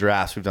last couple of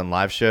drafts. We've done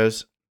live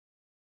shows,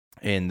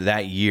 and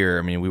that year,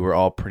 I mean, we were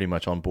all pretty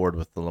much on board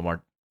with the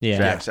Lamar. Yeah.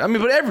 Jackson. I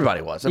mean, but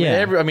everybody was.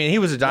 I mean, he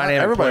was a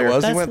dynamic everybody player.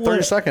 was. He went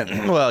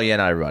 32nd. Well, yeah,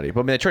 not everybody. But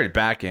I mean, they traded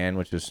back in,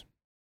 which is,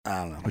 I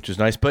don't know, which is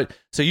nice. But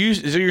so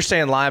you're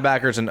saying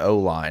linebackers and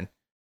O-line.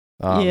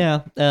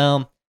 Yeah.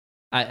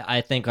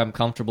 I think I'm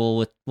comfortable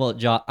with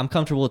I'm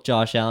comfortable with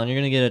Josh Allen. You're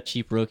gonna get a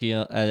cheap rookie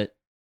at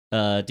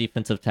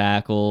defensive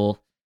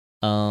tackle.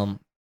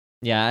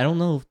 Yeah, I don't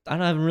know. I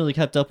haven't really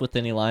kept up with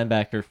any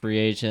linebacker free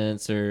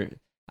agents, or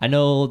I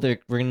know we're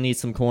gonna need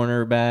some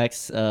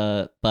cornerbacks.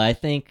 But I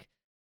think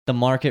the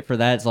market for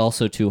that is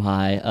also too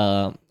high.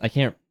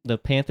 The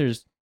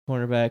Panthers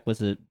cornerback,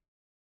 was it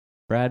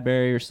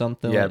Bradbury or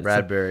something? Yeah,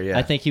 Bradbury, yeah.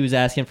 I think he was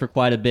asking for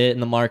quite a bit in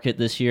the market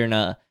this year,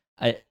 and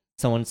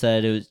someone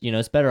said it was,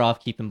 it's better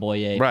off keeping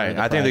Boye. Right.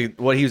 I think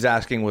what he was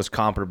asking was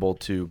comparable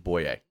to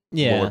Boye.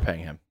 Yeah. What we're paying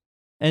him.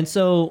 And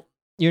so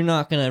you're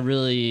not going to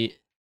really,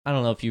 I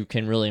don't know if you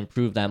can really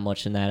improve that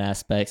much in that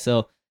aspect.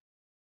 So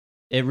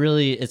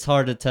it's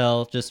hard to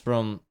tell just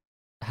from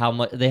how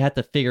much they have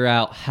to figure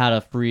out how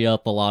to free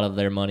up a lot of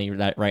their money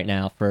right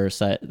now first.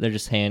 They're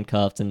just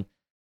handcuffed. And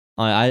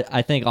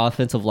I think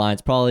offensive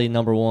line's probably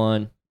number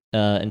one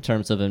in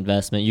terms of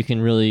investment. You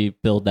can really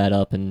build that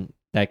up, and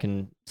that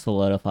can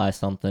solidify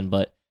something.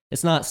 But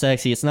it's not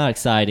sexy. It's not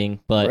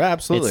exciting, but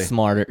absolutely. It's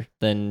smarter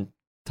than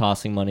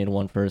tossing money to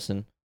one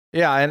person.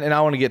 Yeah, and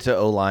I want to get to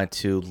O-line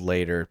too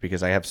later,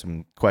 because I have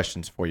some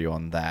questions for you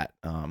on that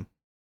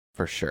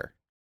for sure,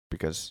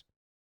 because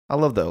I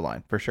love the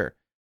O-line for sure.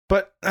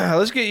 But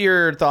let's get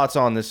your thoughts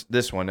on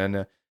this one.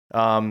 And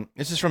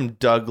this is from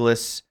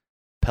Douglas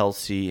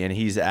Pelsey, and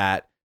he's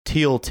at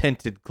Teal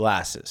Tinted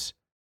Glasses.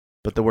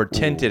 But the word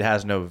tinted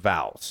has no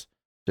vowels.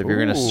 So if you're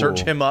going to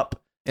search him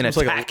up and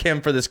attack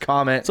him for this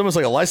comment, it's almost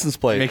like a license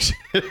plate.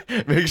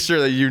 Make sure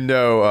that you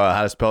know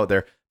how to spell it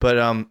there.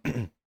 But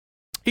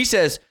he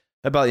says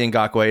about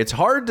Ngakoue, it's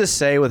hard to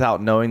say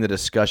without knowing the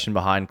discussion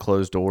behind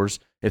closed doors.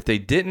 If they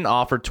didn't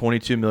offer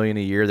 $22 million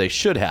a year, they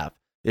should have.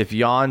 If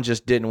Jan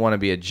just didn't want to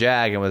be a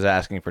Jag and was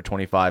asking for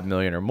 $25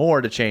 million or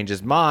more to change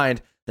his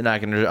mind, then I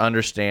can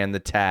understand the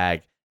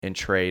tag and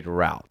trade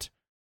route.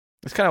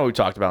 That's kind of what we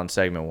talked about in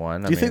segment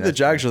one. Do you think the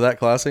Jags are that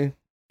classy?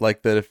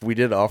 Like that if we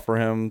did offer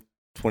him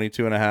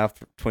 $22.5,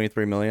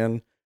 $23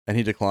 million and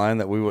he declined,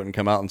 that we wouldn't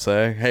come out and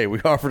say, hey,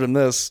 we offered him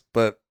this,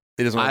 but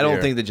he doesn't want to be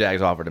here. think the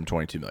Jags offered him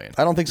 $22 million.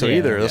 I don't think so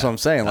either. That's what I'm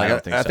saying.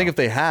 Like, I think if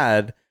they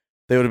had,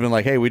 they would have been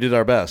like, hey, we did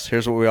our best.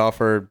 Here's what we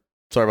offered.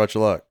 Sorry about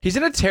your luck. He's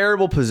in a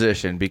terrible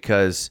position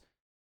because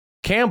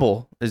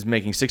Campbell is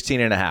making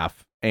 16.5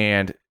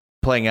 and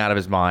playing out of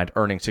his mind,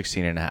 earning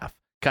 16.5.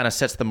 Kind of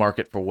sets the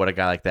market for what a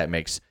guy like that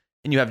makes.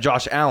 And you have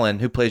Josh Allen,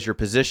 who plays your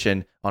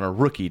position on a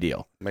rookie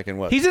deal. Making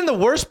what? He's in the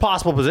worst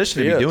possible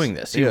position to be doing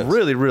this. He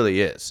really, really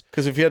is.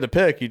 Because if you had to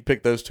pick, you'd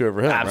pick those two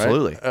over him,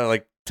 absolutely. Right?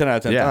 Like 10 out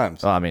of 10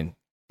 times. Well, I mean,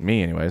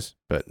 me anyways,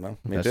 but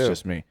that's too.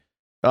 just me.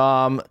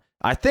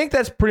 I think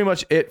that's pretty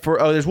much it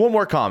for... Oh, there's one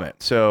more comment.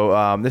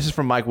 So this is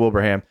from Mike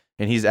Wilbraham,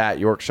 and he's at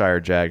Yorkshire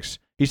Jags.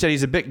 He said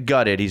he's a bit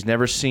gutted. He's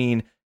never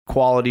seen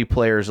quality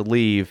players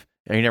leave,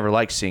 and he never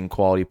likes seeing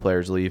quality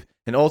players leave.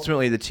 And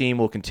ultimately, the team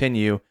will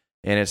continue,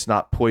 and it's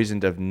not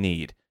poisoned of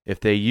need. If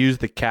they use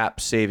the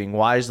cap saving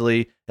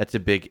wisely, that's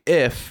a big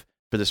if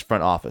for this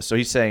front office. So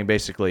he's saying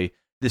basically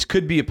this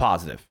could be a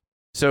positive.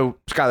 So,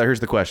 Skylar, here's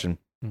the question.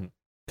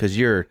 Because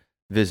you're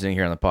visiting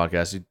here on the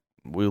podcast.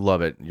 We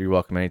love it. You're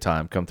welcome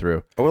anytime. Come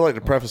through. I would like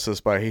to preface this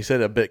by he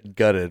said a bit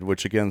gutted,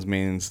 which again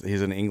means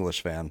he's an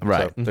English fan.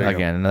 Right. So, there you go.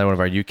 Again, another one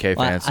of our UK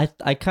fans.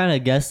 I kind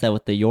of guessed that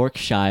with the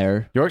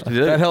Yorkshire. York,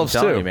 That helps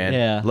I'm telling too. you, man.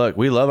 Yeah. Look,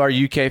 we love our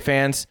UK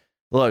fans.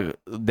 Look,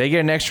 they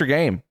get an extra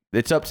game.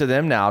 It's up to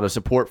them now to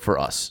support for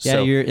us. Yeah,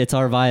 So, it's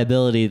our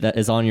viability that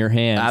is on your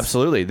hands.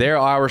 absolutely. They're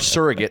our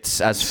surrogates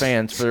as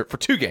fans for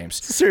 2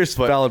 games. Serious,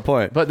 valid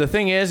point. But the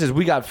thing is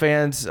we got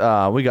fans.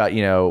 We got,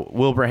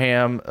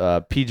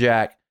 Wilbraham,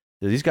 P-Jack.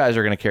 These guys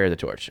are going to carry the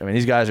torch. I mean,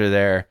 these guys are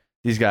there.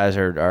 These guys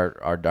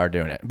are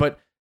doing it. But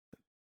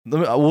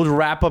we'll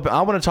wrap up.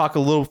 I want to talk a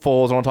little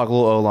Foles. I want to talk a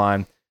little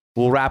O-line.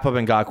 We'll wrap up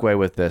Ngakoue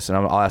with this, and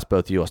I'll ask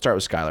both of you. I'll start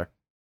with Skylar.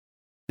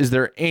 Is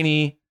there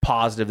any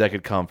positive that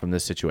could come from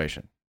this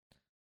situation?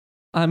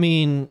 I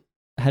mean,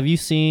 have you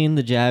seen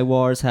the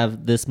Jaguars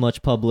have this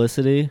much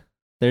publicity?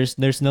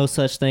 There's no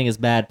such thing as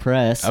bad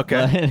press.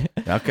 Okay.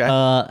 but, Okay.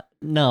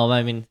 no,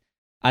 I mean,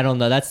 I don't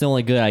know. That's the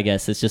only good, I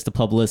guess. It's just the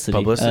publicity.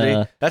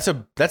 Publicity.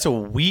 That's a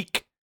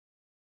weak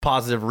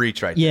positive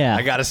reach right there. Yeah.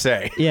 I gotta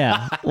say.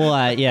 Yeah.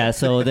 Well, yeah.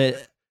 So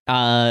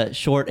the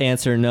short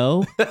answer,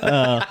 no.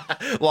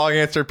 Long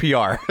answer,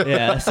 PR.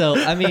 Yeah. So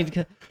I mean,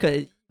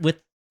 with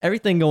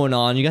everything going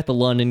on, you got the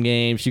London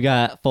games, you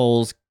got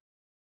Foles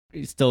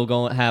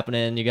still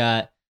happening, you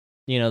got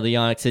the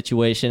Yannick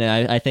situation.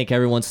 I think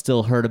everyone's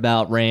still heard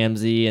about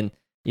Ramsey, and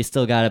you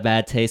still got a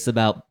bad taste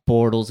about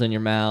Bortles in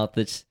your mouth.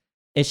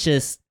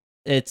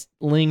 It's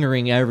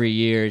lingering every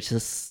year. It's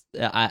just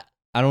I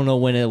don't know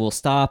when it will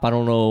stop. I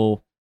don't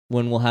know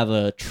when we'll have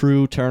a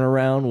true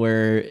turnaround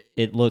where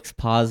it looks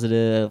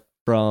positive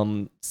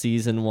from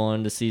season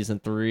 1 to season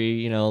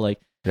 3.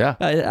 Yeah.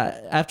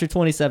 After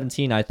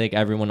 2017, I think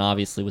everyone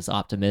obviously was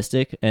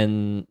optimistic,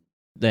 and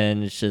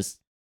then it's just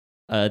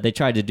they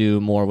tried to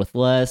do more with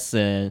less,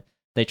 and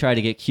they tried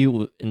to get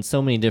cute in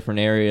so many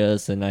different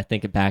areas, and I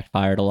think it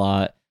backfired a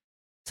lot.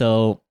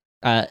 So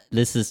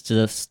this is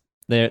just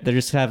they're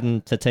just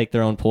having to take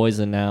their own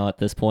poison now at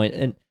this point,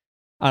 and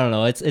I don't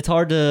know. It's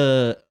hard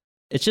to.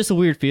 It's just a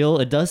weird feel.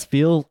 It does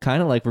feel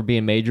kind of like we're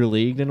being major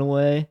leagued in a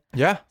way.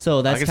 Yeah.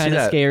 So that's can see kind of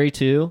that. scary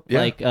too.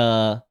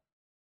 Yeah.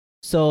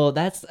 So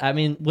that's, I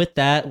mean, with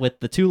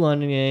the 2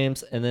 London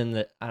games, and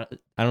then I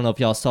don't know if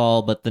y'all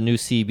saw, but the new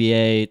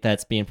CBA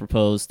that's being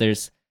proposed,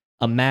 there's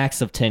a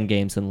max of 10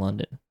 games in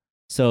London.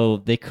 So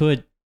they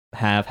could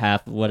have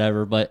half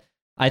whatever, but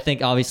I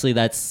think obviously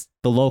that's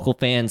the local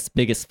fans'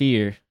 biggest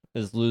fear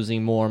is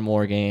losing more and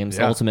more games,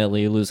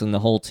 ultimately losing the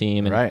whole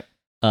team. And, Right.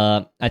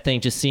 I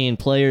think just seeing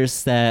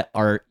players that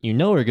are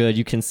good,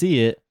 you can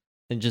see it,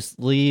 and just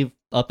leave,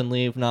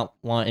 not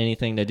want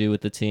anything to do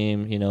with the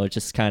team. It's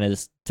just kind of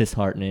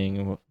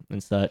disheartening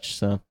and such.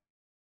 So,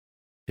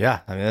 Yeah.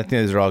 I mean, I think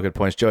those are all good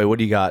points. Joey, what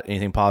do you got?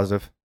 Anything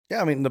positive?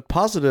 Yeah, I mean, the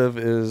positive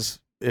is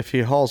if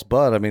he hauls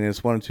butt, I mean,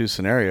 it's one of 2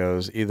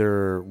 scenarios.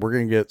 Either we're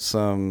going to get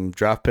some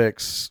draft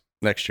picks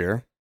next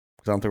year,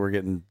 because I don't think we're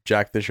getting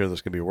jack this year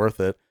that's going to be worth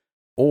it,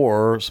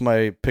 or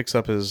somebody picks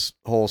up his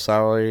whole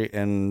salary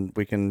and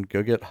we can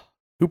go get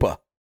Hoopa.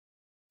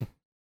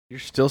 You're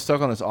still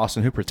stuck on this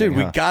Austin Hooper thing. Dude,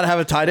 we got to have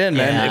a tight end,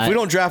 man. Yeah, If we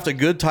don't draft a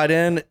good tight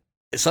end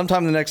sometime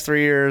in the next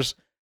 3 years,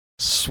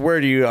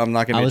 swear to you, I'm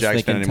not going to I be a was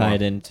Jags fan thinking anymore.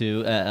 tight end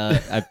too.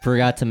 I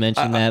forgot to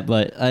mention that,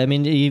 but I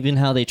mean, even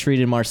how they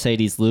treated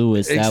Mercedes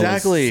Lewis,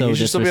 Exactly. that was so He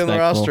should still be on the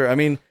disrespectful. roster. I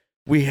mean,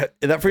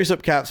 that frees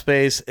up cap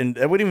space, and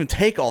it wouldn't even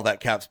take all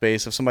that cap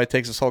space if somebody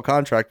takes this whole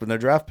contract with no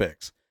draft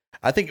picks.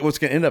 I think what's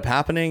going to end up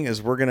happening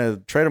is we're going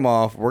to trade him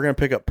off, we're going to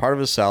pick up part of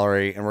his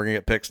salary, and we're going to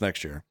get picks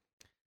next year.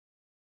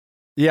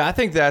 Yeah, I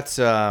think that's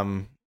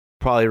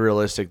probably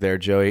realistic there,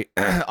 Joey.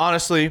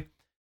 Honestly,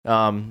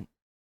 I'm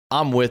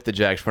with the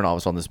Jags front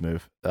office on this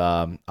move.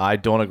 I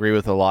don't agree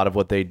with a lot of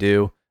what they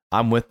do.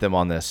 I'm with them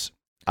on this.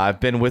 I've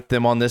been with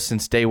them on this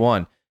since day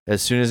one.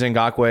 As soon as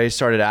Ngakoue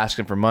started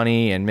asking for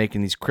money and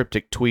making these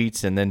cryptic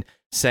tweets and then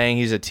saying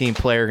he's a team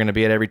player, going to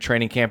be at every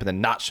training camp, and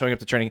then not showing up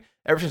to training,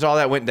 ever since all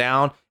that went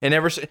down, and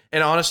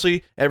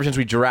honestly, ever since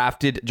we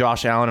drafted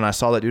Josh Allen and I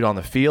saw that dude on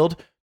the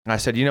field, I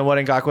said, you know what,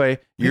 Ngakoue,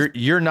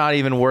 you're not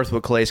even worth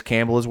what Calais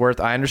Campbell is worth.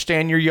 I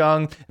understand you're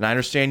young, and I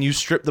understand you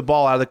stripped the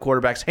ball out of the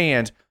quarterback's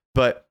hands,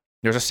 but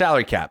there's a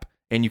salary cap,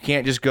 and you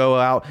can't just go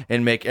out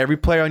and make every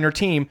player on your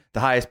team the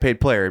highest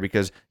paid player,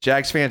 because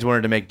Jags fans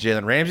wanted to make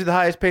Jalen Ramsey the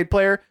highest paid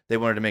player. They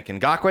wanted to make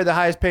Ngakoue the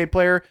highest paid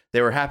player.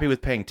 They were happy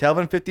with paying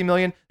Telvin $50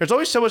 million. There's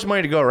always so much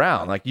money to go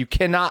around. Like, you're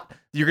going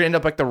to end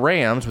up like the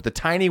Rams with a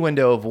tiny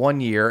window of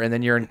 1 year, and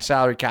then you're in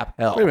salary cap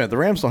hell. Wait a minute, the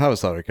Rams don't have a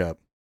salary cap.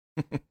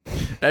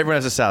 Everyone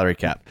has a salary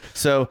cap.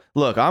 So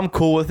look, I'm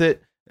cool with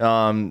it.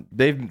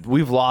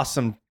 We've lost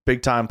some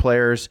big time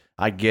players.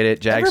 I get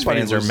it. Jags Everybody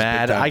fans are loses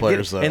mad. big-time I get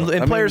players, it. though.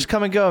 And I players mean-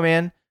 come and go,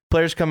 man.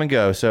 Players come and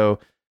go. So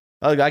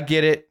I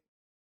get it.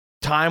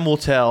 time will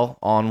tell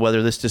on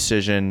whether this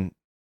decision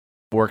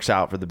works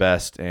out for the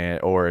best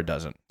or it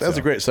doesn't. That's So.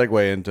 a great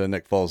segue into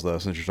Nick Foles, though,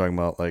 since you're talking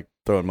about like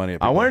throwing money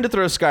at I people. wanted to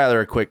throw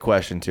Skylar a quick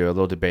question too, a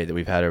little debate that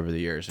we've had over the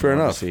years. Fair I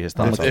wanted enough. To see his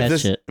I'm thoughts. gonna on it.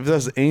 catch it. If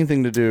this has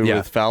anything to do Yeah.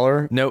 with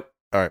Fowler, Nope.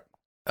 all right.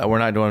 We're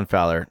not doing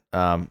Fowler.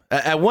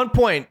 At one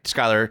point,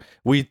 Skylar,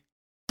 we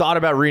thought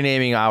about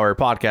renaming our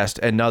podcast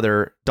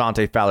another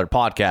Dante Fowler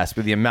podcast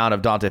with the amount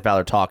of Dante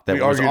Fowler talk that We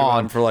was argued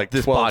on on for like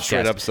this 12 podcast.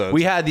 straight episodes.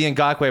 We had the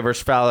Ngakoue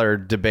versus Fowler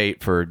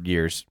debate for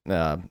years.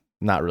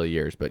 Not really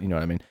years, but you know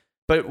what I mean.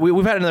 But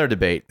we've had another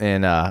debate,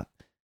 and I'll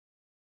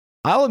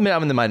admit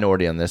I'm in the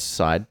minority on this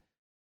side.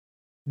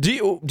 Do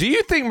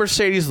you think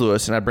Mercedes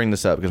Lewis, and I bring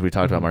this up because we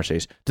talked about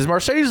Mercedes, does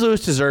Mercedes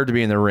Lewis deserve to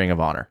be in the Ring of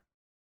Honor?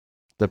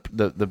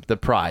 The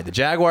pride, the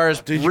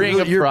Jaguars Dude,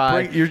 ring of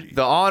pride,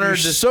 the honor. You're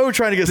so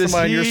trying to get does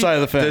somebody on your he- side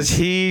of the fence. Does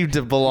he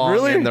belong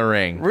Really? in the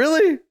ring?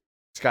 Really?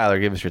 Skylar,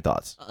 give us your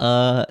thoughts.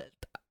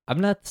 I'm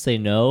not to say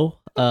no.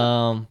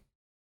 Give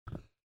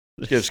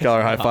Skylar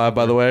a high five,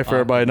 by the way, for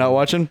everybody not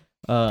watching.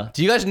 Do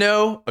you guys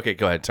know? Okay,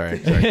 go ahead. Sorry.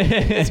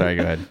 Sorry,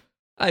 go ahead.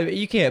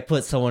 You can't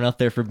put someone up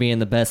there for being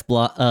the best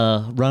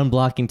run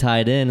blocking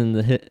tight end in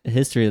the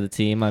history of the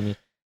team. I mean,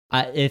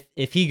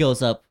 if he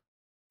goes up,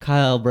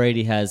 Kyle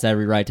Brady has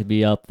every right to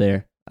be up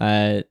there.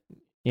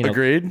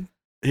 Agreed.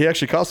 He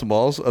actually caught some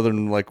balls other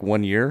than like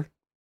 1 year.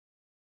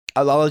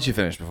 I'll let you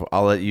finish before.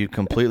 I'll let you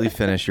completely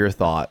finish your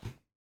thought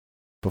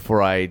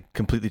before I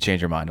completely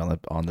change your mind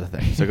on the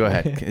thing. So go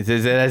ahead.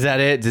 Is that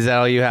it? Is that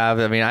all you have?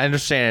 I mean, I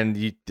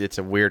understand it's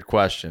a weird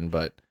question,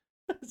 but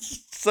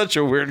Such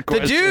a weird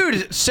question.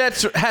 the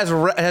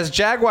dude has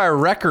Jaguar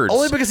records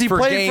Only because he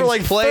played for games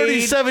like played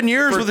 37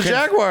 years for with the con-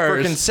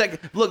 Jaguars.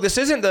 Look, this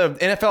isn't the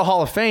NFL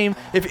Hall of Fame.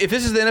 If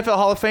this is the NFL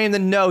Hall of Fame,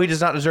 then no, he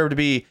does not deserve to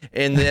be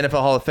in the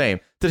NFL Hall of Fame.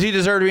 Does he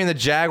deserve to be in the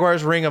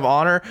Jaguars Ring of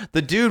Honor?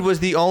 The dude was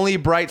the only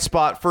bright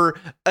spot for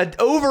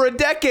over a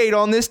decade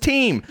on this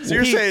team. So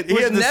you're saying he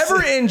was had this-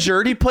 never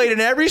injured. He played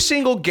in every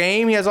single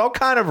game. He has all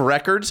kind of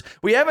records.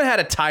 We haven't had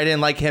a tight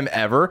end like him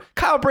ever.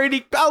 Kyle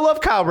Brady, I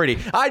love Kyle Brady.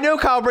 I know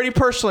Kyle Brady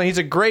personally. He's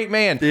a great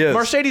man. He is.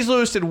 Mercedes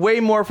Lewis did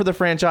way more for the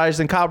franchise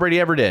than Kyle Brady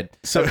ever did.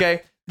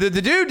 Okay? The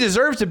dude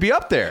deserves to be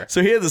up there.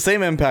 So he had the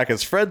same impact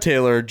as Fred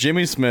Taylor,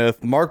 Jimmy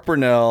Smith, Mark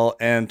Burnell,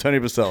 and Tony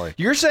Baselli.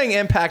 You're saying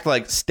impact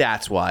like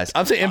stats wise.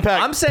 I'm saying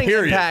impact. I'm saying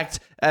period. impact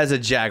as a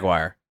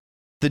Jaguar.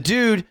 The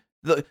dude,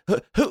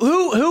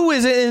 who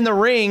is in the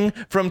ring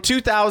from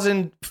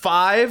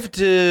 2005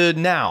 to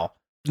now?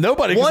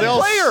 Nobody. 'Cause One they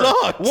all player.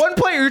 sucked. One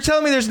player. You're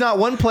telling me there's not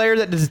one player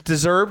that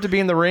deserved to be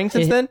in the ring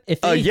since then? If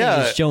anything,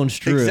 yeah, it's Jones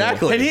Drew.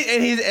 exactly.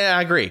 And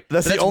I agree.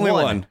 That's But the only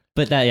one.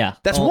 But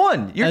That's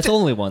one. That's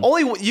only one.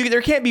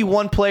 There can't be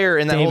one player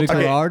in that David whole.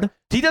 Garrard.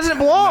 He doesn't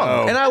belong.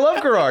 No. And I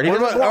love Garrard. He What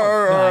doesn't about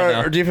belong. No, I know.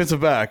 our defensive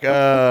back?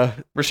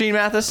 Rasheed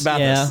Mathis?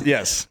 Mathis. Yeah.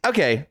 Yes.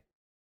 Okay.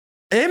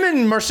 Him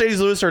and Mercedes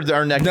Lewis are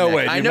neck and No neck.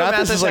 way. I Dude, know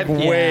Mathis is like had-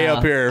 way Yeah.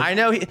 up here. I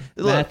know he.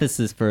 Look, Mathis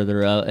is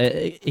further up.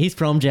 He's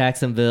from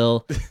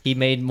Jacksonville. He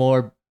made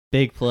more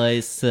big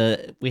plays.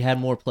 We had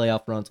more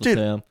playoff runs with Dude,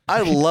 him.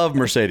 I love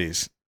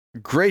Mercedes.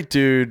 Great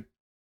dude.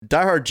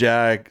 Diehard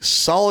Jag.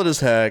 Solid as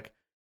heck.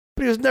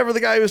 But he was never the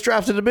guy he was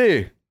drafted to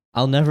be.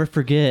 I'll never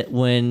forget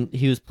when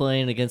he was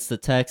playing against the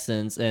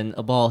Texans and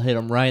a ball hit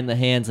him right in the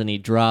hands and he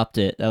dropped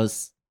it. That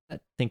was, I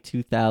think,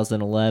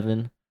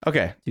 2011,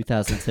 okay.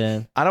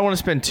 2010. I don't want to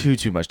spend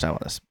too much time on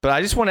this, but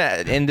I just want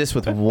to end this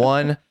with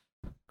one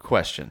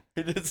question.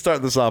 He did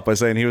start this off by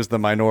saying he was the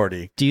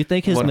minority. Do you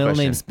think his One middle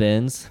question. name's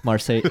Benz?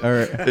 Marseille?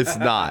 Or It's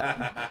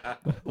not.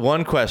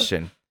 One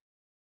question.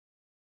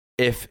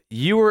 If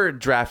you were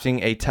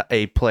drafting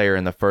a player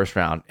in the first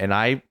round and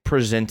I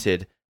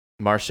presented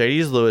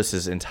Mercedes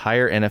Lewis's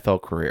entire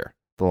NFL career,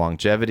 the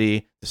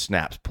longevity, the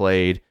snaps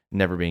played,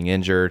 never being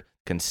injured,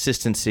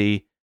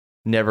 consistency,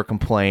 never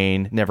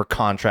complain, never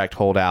contract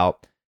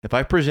holdout. If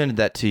I presented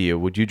that to you,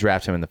 would you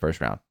draft him in the first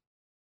round?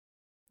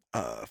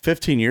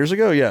 15 years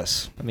ago,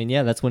 yes. I mean,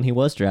 yeah, that's when he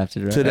was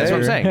drafted, right? Today? That's what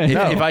I'm saying. If,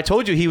 No. if I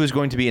told you he was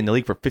going to be in the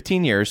league for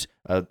 15 years,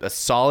 a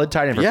solid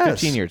tight end for Yes.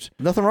 15 years,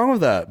 Nothing wrong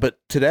with that. But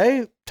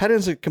today, tight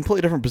end's a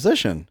completely different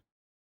position.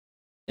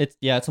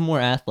 It's a more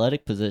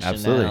athletic position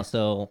Absolutely. now.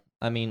 So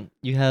I mean,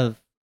 you have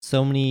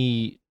so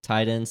many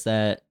tight ends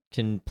that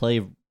can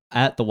play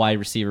at the wide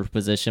receiver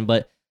position,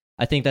 but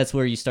I think that's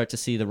where you start to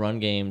see the run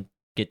game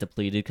get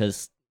depleted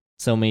because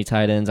so many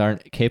tight ends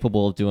aren't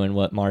capable of doing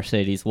what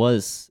Mercedes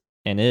was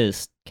and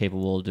is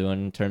capable of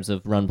doing in terms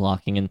of run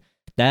blocking, and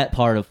that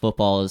part of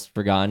football is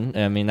forgotten.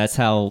 I mean, that's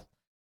how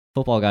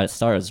football got its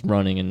start, is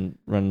running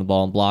the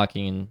ball and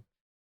blocking and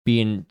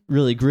being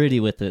really gritty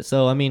with it.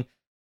 So I mean,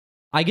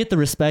 I get the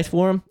respect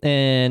for him,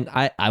 and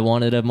I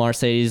wanted a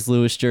Mercedes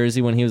Lewis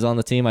jersey when he was on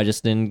the team. I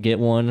just didn't get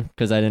one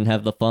because I didn't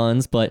have the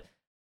funds. But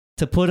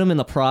to put him in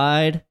the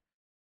pride,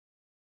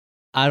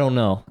 I don't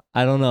know.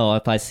 I don't know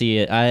if I see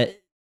it.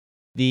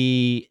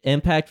 The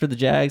impact for the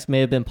Jags may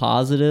have been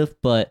positive,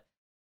 but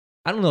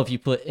I don't know if you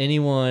put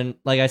anyone,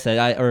 like I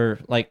said, or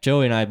like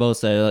Joey and I both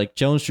said, like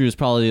Jones Drew is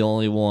probably the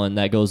only one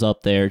that goes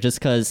up there just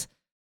because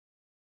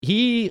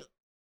he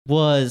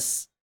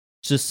was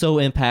just so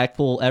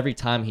impactful every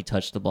time he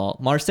touched the ball.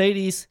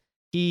 Mercedes,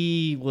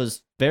 he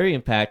was very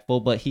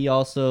impactful, but he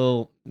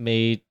also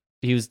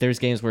there's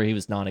games where he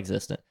was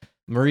non-existent.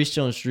 Maurice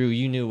Jones-Drew,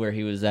 you knew where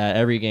he was at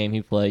every game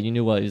he played. You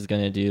knew what he was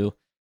going to do.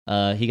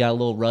 He got a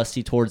little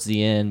rusty towards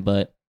the end,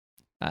 but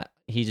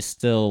he just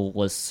still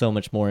was so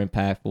much more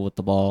impactful with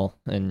the ball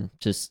and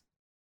just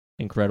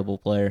incredible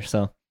player.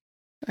 So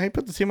He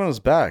put the team on his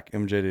back,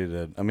 MJD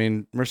did. I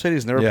mean,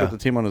 Mercedes never Yeah. put the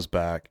team on his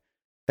back.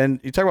 And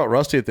you talk about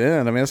Rusty at the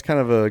end. I mean, that's kind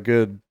of a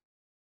good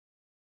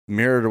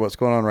mirror to what's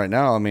going on right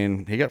now. I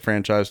mean, he got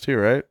franchised too,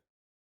 right?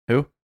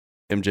 Who?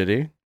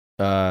 MJD.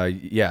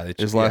 Yeah.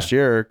 His last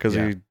year because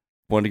Yeah. he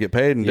wanted to get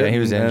paid. And Yeah, he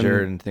was didn't,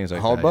 injured and things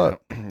like hauled that.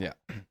 butt. Yeah.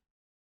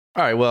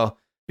 All right. Well,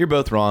 you're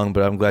both wrong,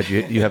 but I'm glad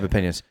you have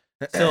opinions.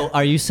 So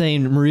are you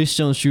saying Maurice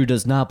Jones-Drew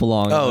does not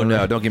belong? Oh in the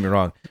no! race? Don't get me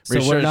wrong. So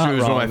Maurice we're not Jones-Drew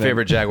is one of wrong my then.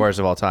 favorite Jaguars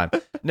of all time.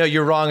 No,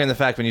 you're wrong in the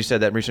fact when you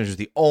said that Maurice Jones-Drew is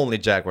the only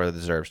Jaguar that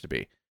deserves to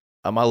be.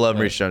 I love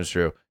Maurice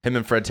Jones-Drew. Him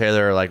and Fred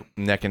Taylor are like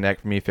neck and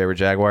neck for me, favorite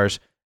Jaguars.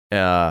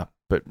 But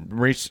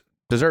Maurice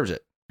deserves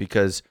it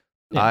because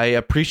Yeah. I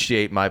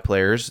appreciate my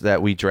players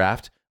that we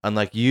draft,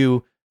 unlike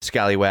you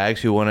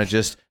scallywags who want to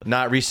just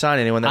not re-sign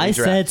anyone that we I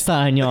draft. said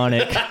sign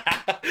Yannick.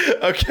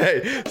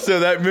 Okay,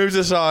 so that moves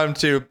us on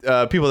to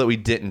people that we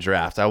didn't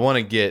draft. I want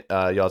to get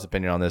y'all's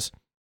opinion on this.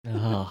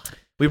 Oh,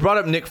 We brought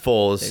up Nick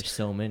Foles, there's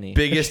so many.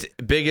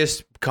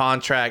 biggest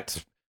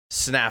contract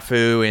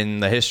snafu in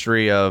the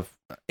history of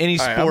any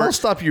All right, I'm gonna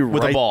sport stop you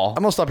with a right. ball.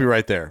 I'm gonna stop you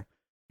right there.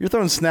 You're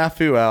throwing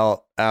snafu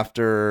out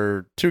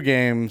after 2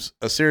 games,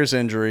 a serious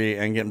injury,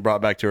 and getting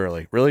brought back too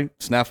early. Really,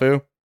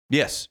 snafu?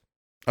 Yes.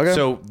 Okay.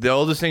 So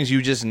all those things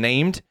you just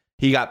named,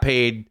 he got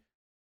paid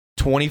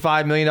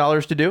 $25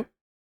 million to do.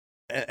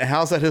 And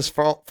how's that his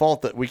fault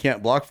that we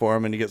can't block for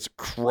him and he gets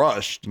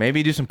crushed?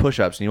 Maybe do some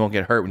push-ups and you won't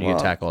get hurt when you Well,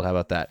 get tackled. How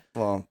about that?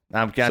 Well,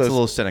 That's so a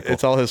little cynical.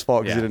 it's all his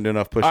fault because Yeah. he didn't do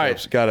enough All right.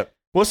 push-ups. Got it.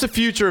 What's the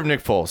future of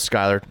Nick Foles,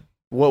 Skylar?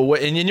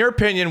 What in your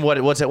opinion, what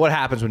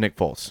happens with Nick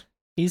Foles?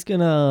 He's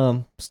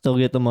gonna still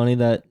get the money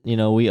that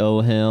we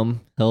owe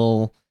him.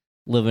 He'll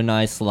live a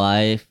nice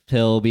life.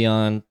 He'll be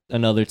on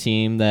another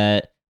team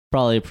that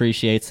probably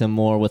appreciates him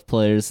more, with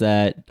players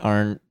that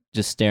aren't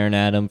just staring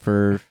at him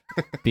for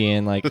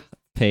being like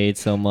paid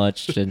so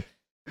much and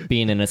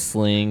being in a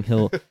sling.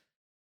 He'll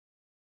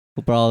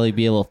probably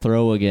be able to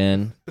throw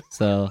again,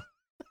 so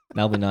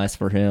that'll be nice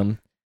for him.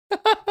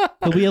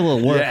 He'll be able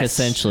to work Yes.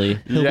 essentially.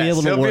 He'll Yes, be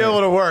able to he'll work. be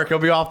able to work. He'll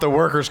be off the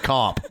workers'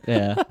 comp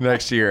Yeah.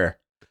 next year.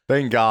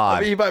 Thank God. I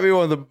mean, he might be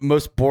one of the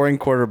most boring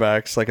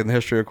quarterbacks, like in the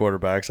history of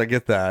quarterbacks. I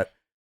get that.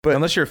 But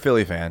Unless you're a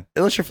Philly fan.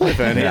 unless you're a Philly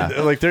fan, Yeah.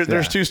 like there's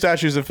Yeah. 2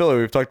 statues in Philly.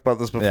 We've talked about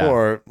this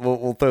before.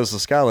 We'll throw this to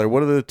Skylar.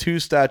 What are the 2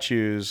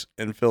 statues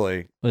in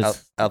Philly,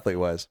 Was- athlete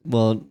wise?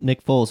 Well,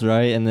 Nick Foles,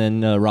 right? And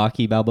then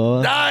Rocky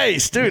Balboa.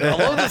 Nice, dude. I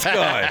love this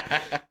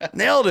guy.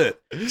 Nailed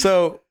it.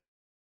 So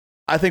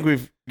I think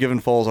we've given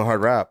Foles a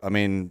hard rap. I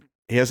mean,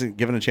 he hasn't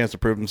given a chance to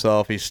prove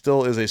himself. He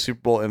still is a Super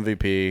Bowl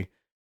MVP.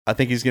 I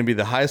think he's going to be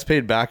the highest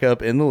paid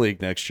backup in the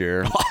league next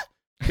year.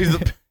 He's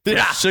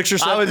yeah, 6 or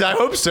 7 I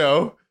hope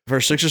so. for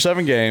 6 or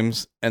 7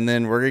 games, and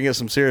then we're gonna get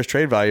some serious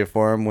trade value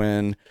for him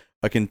when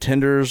a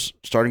contender's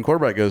starting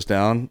quarterback goes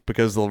down,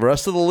 because the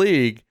rest of the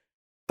league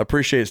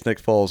appreciates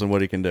Nick Foles and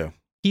what he can do.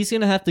 He's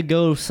gonna have to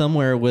go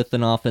somewhere with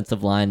an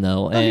offensive line,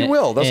 though. And he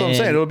will. That's what I'm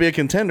saying. and- It'll be a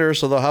contender,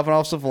 so they'll have an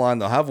offensive line,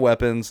 they'll have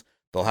weapons,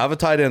 they'll have a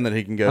tight end that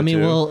he can go I mean,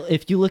 to. well,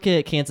 if you look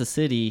at Kansas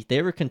City,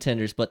 they were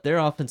contenders, but their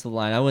offensive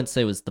line, I wouldn't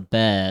say was the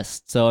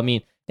best. So, I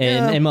mean,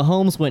 and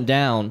Mahomes went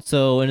down.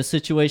 So, in a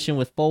situation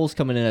with Foles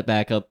coming in at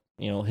backup,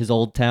 his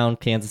old town,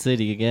 Kansas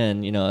City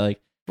again,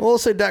 like, Well,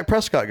 let's say Dak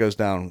Prescott goes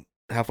down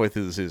halfway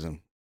through the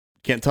season.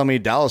 Can't tell me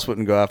Dallas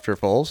wouldn't go after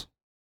Foles.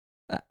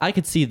 I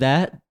could see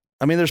that.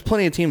 I mean, there's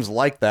plenty of teams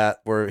like that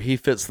where he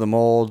fits the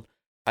mold.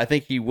 I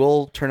think he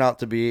will turn out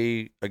to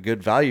be a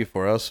good value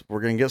for us.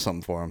 We're going to get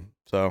something for him.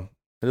 So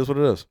it is what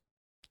it is.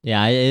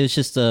 Yeah, it was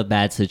just a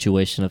bad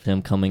situation of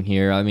him coming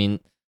here. I mean,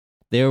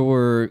 there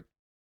were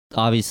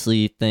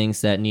obviously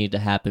things that needed to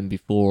happen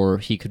before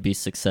he could be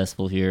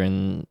successful here,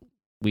 and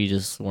we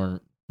just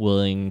weren't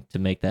willing to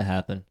make that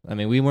happen. I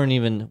mean, we weren't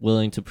even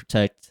willing to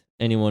protect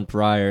anyone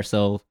prior,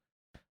 so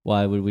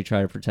why would we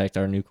try to protect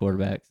our new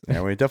quarterbacks?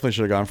 Yeah, we definitely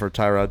should have gone for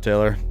Tyrod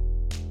Taylor.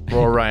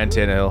 Or Ryan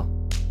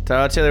Tannehill.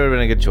 Tyrod Taylor would have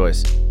been a good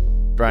choice.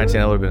 Ryan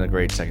Tannehill would have been a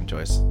great second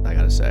choice, I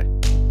gotta say.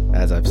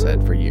 As I've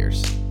said for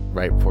years,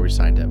 right before we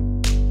signed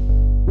him.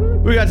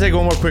 We gotta take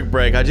one more quick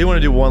break. I do want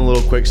to do one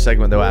little quick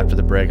segment though after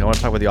the break. I want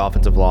to talk about the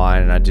offensive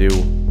line, and I do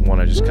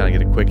want to just kind of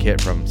get a quick hit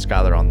from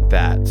Skylar on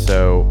that.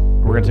 So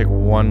we're gonna take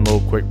one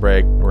little quick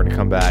break. We're gonna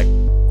come back,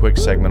 quick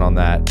segment on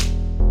that.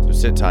 So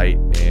sit tight,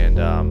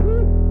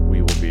 and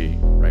we will be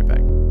right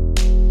back.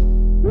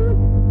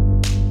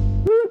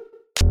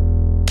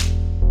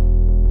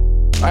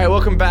 All right,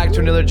 welcome back to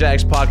another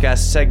Jags podcast,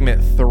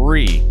 segment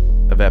 3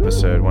 of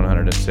episode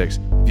 106.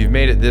 If you've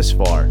made it this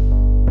far,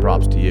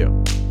 props to you.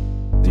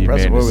 You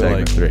made it What to are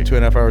we segment like, 3.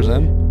 2.5 hours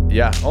in?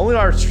 Yeah, only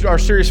our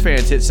serious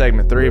fans hit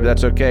segment 3, but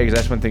that's okay because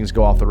that's when things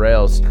go off the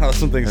rails.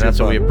 Some things And that's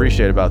get what we fun.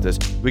 appreciate about this.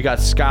 We got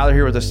Skylar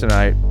here with us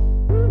tonight.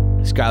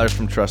 Skylar's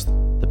from Trust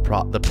the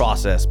the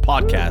Process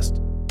podcast.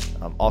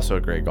 I'm also a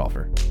great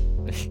golfer.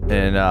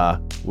 And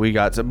we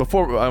got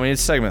to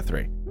it's segment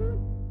 3.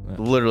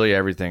 Literally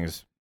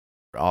everything's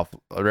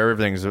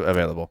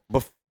available.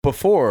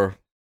 Before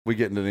we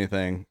get into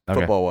anything Okay.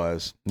 football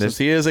wise, since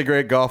he is a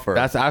great golfer,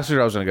 That's actually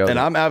what I was going to go and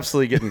with. I'm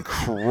absolutely getting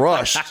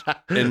crushed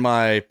in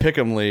my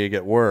pick'em league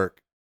at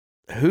work.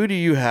 Who do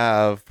you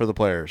have for the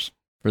players?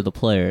 For the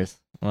players.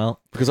 Well,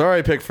 Because I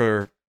already picked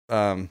for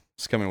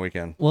this coming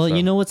weekend. Well, so.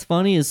 you know what's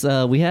funny is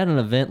we had an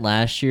event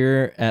last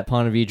year at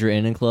Ponte Vedra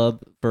Inn and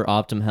Club for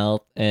Optum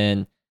Health,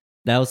 and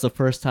that was the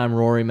first time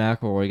Rory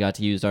McIlroy got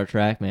to use our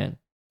TrackMan.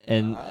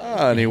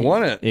 And he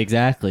won it.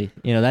 Exactly.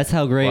 You know, that's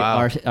how great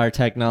Wow. our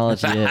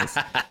technology is.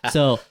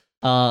 So,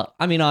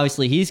 I mean,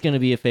 obviously he's going to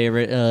be a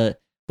favorite.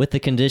 With the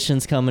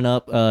conditions coming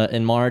up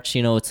in March,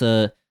 you know, it's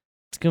going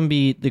to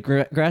be the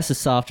grass is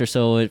softer,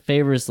 so it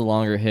favors the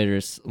longer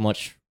hitters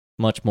much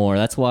more.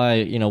 That's why,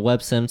 you know,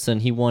 Webb Simpson,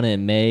 he won it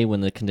in May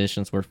when the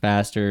conditions were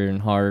faster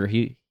and harder.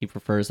 He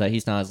prefers that.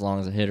 He's not as long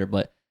as a hitter,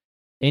 but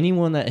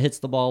anyone that hits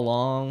the ball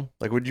long,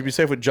 Like, would you be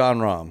safe with John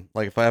Rahm?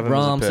 Like, if I have him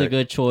Rahm's as a a pick.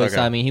 good choice.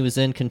 Okay. I mean, he was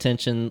in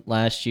contention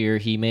last year.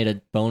 He made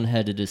a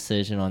boneheaded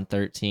decision on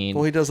 13.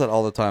 Well, he does that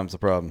all the time. Is the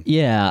problem?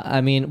 Yeah, I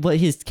mean, what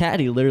his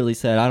caddy literally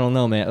said, I don't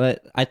know, man.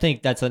 But I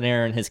think that's an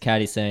error in his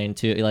caddy saying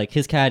too. Like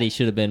his caddy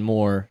should have been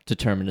more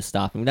determined to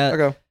stop him.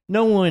 Okay.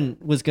 No one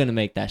was going to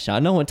make that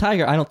shot. No one.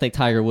 I don't think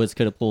Tiger Woods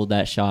could have pulled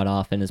that shot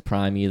off in his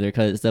prime either,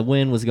 because the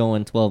wind was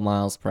going 12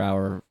 miles per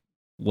hour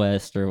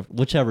west or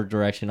whichever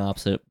direction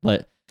opposite.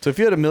 But So if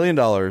you had $1 million,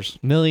 who $1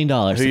 million.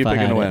 are you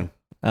picking to win?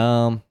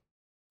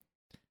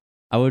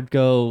 I would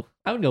go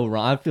Rahm.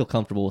 I feel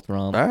comfortable with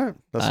Rahm. All right,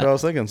 that's what I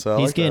was thinking. So I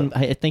He's like getting. that.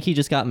 I think he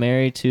just got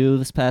married too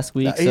this past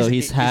week, so he's happy.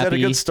 He's had a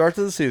good start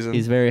to the season.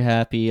 He's very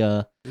happy.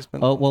 He's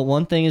been, Oh well,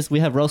 one thing is we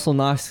have Russell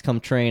Knox come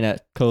train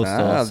at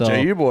Coastal. So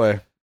JU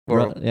boy,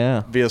 or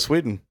yeah, via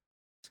Sweden.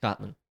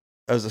 Scotland.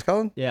 Oh, is it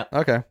Scotland? Yeah,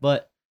 Okay.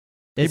 but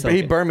it's He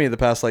okay. burned me the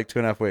past like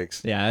 2.5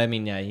 weeks. Yeah, I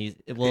mean, yeah, he's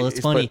He's it's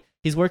funny. put-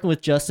 He's working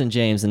with Justin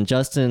James, and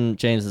Justin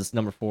James is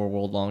number 4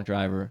 world long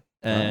driver,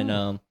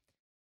 and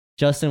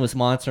Justin was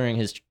monitoring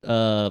his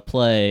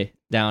play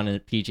down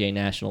at PGA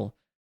National.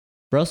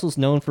 Russell's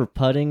known for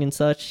putting and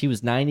such. He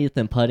was 90th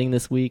in putting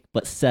this week,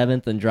 but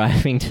 7th in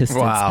driving distance.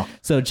 Wow.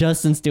 So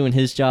Justin's doing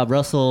his job.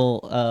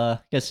 Russell, I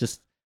guess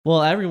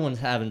everyone's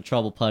having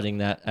trouble putting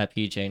that at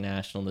PGA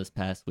National this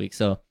past week.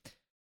 So All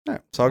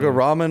right, so I'll go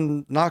Rahm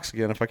and Knox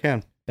again if I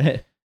can.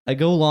 I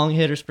go long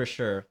hitters for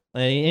sure.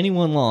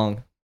 Anyone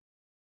long.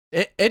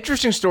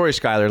 Interesting story,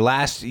 Skyler.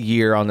 Last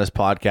year on this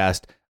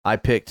podcast, I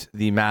picked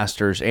the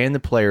Masters and the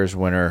Players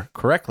winner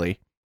correctly,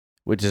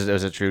 which is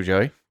it true,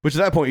 Joey? Which at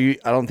that point,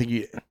 I don't think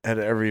you had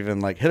ever even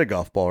like hit a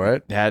golf ball,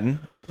 right? Hadn't.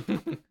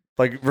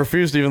 Like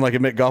refused to even like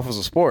admit golf as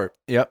a sport.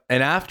 Yep.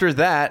 And after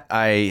that,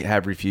 I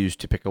have refused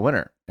to pick a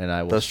winner, and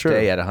I will That's true.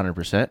 stay at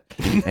 100%,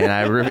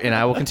 and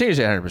I will continue to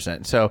stay at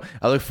 100%. So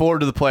I look forward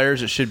to the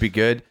Players. It should be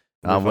good.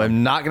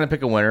 I'm not going to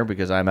pick a winner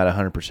because I'm at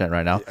 100%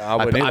 right now. I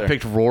wouldn't either.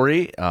 picked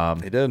Rory,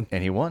 He did.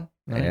 and he won.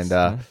 Nice.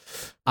 And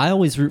I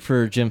always root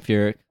for Jim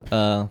Furyk.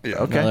 Okay.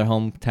 Another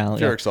home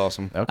talent. Yeah. Furyk's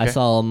awesome. okay. I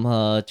saw him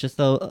just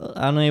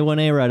on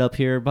A1A right up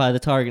here by the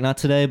target. Not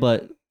today,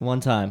 but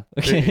one time.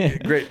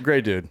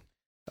 great dude.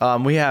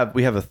 We have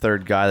a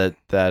third guy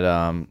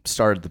that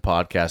started the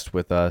podcast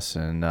with us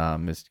and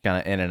is kind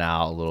of in and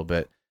out a little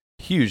bit.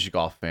 Huge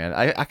golf fan.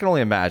 I can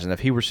only imagine if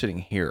he were sitting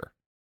here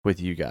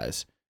with you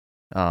guys,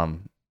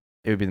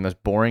 it would be the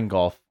most boring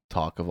golf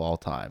talk of all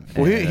time.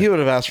 Well, And, he would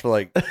have asked for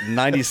like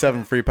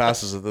 97 free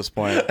passes at this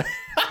point.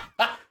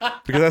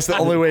 Because that's the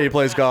only way he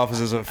plays golf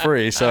is it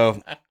free.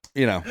 So,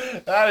 you know.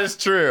 that is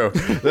true.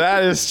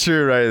 That is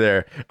true right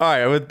there. All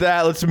right, with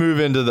that, let's move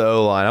into the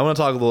O-line. I want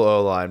to talk a little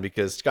O-line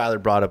because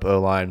Skyler brought up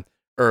O-line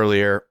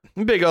earlier.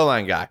 I'm a big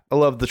O-line guy. I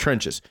love the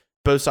trenches,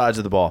 both sides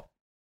of the ball.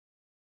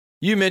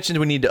 You mentioned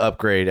we need to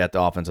upgrade at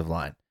the offensive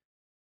line.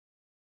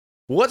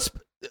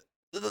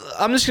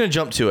 I'm just going to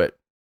jump to it.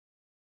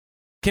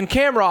 Can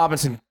Cam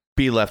Robinson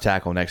be left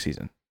tackle next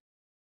season?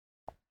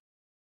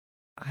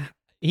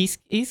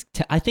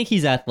 I think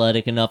he's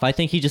athletic enough. I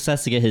think he just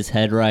has to get his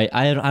head right.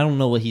 I don't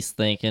know what he's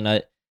thinking.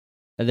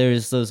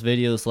 There's those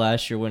videos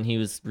last year when he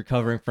was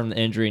recovering from the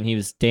injury and he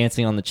was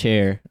dancing on the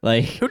chair.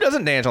 Like, Who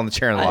doesn't dance on the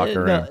chair in the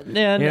locker room?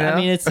 Yeah, You know? I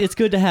mean it's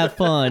good to have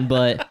fun,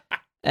 but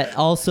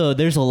also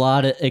there's a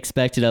lot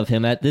expected of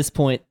him at this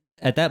point.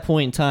 At that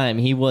point in time,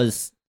 he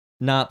was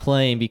not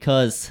playing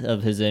because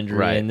of his injury,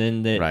 Right, and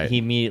then right. he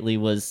immediately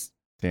was.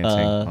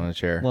 Dancing on the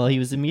chair. Well, he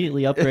was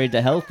immediately upgraded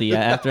to healthy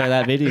after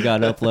that video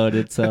got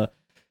uploaded. So,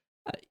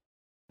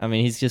 I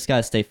mean, he's just got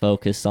to stay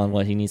focused on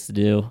what he needs to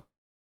do.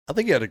 I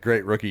think he had a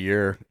great rookie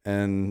year,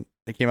 and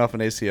he came off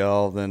an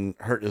ACL, then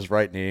hurt his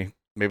right knee.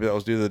 Maybe that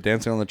was due to the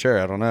dancing on the chair.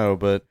 I don't know.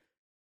 But,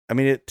 I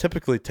mean, it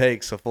typically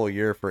takes a full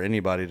year for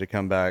anybody to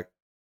come back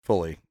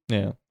fully.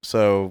 Yeah.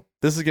 So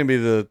this is going to be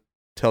the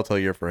telltale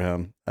year for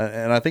him.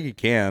 And I think he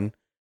can.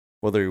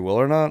 Whether he will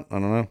or not, I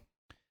don't know.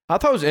 I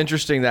thought it was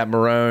interesting that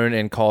Marone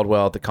and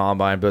Caldwell at the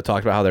Combine both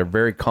talked about how they're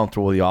very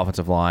comfortable with the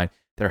offensive line.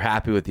 They're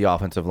happy with the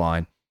offensive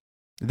line.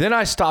 Then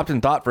I stopped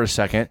and thought for a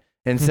second,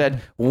 and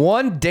said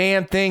one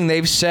damn thing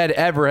they've said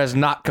ever has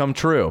not come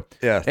true.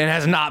 Yeah. And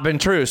has not been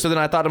true. So then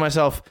I thought to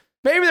myself,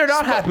 maybe they're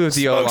not happy with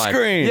the O-line.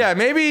 screen. Yeah,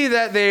 maybe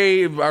that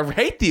they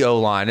hate the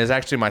O-line is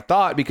actually my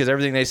thought, because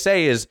everything they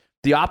say is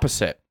the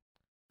opposite.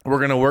 We're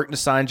going to work to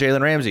sign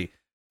Jalen Ramsey.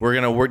 We're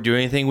going to do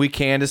anything we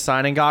can to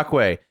sign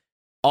Ngakoue.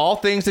 All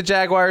things the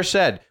Jaguars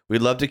said.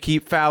 We'd love to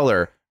keep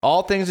Fowler.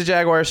 All things the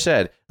Jaguars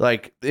said.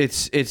 Like,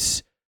 it's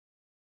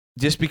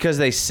just because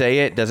they say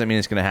it doesn't mean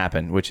it's going to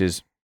happen, which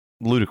is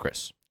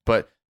ludicrous.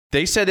 But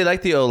they said they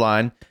like the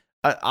O-line.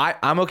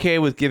 I'm okay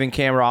with giving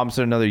Cam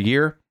Robinson another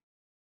year.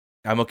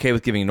 I'm okay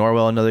with giving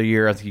Norwell another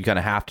year. I think you kind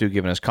of have to,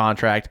 given his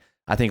contract.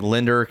 I think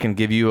Linder can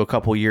give you a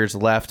couple years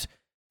left.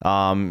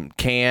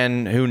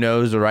 Who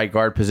knows, the right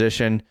guard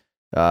position.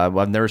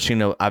 I've never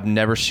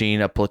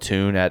seen a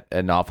platoon at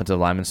an offensive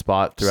lineman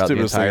spot throughout the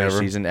entire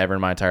season ever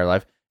in my entire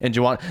life. And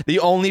the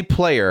only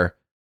player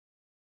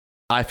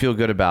I feel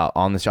good about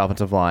on this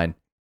offensive line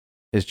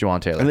is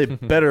Juwan Taylor. And they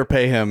better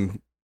pay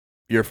him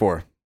year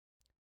 4.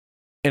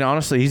 And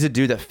honestly, he's a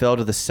dude that fell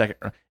to the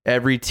second.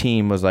 Every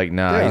team was like,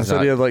 nah. Yeah, he's so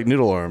not. he had like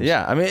noodle arms.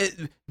 Yeah, I mean,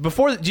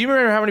 do you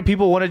remember how many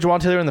people wanted Juwan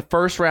Taylor in the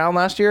first round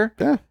last year?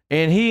 Yeah.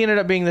 And he ended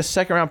up being the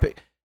second round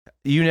pick.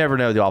 You never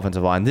know the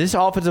offensive line. This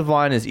offensive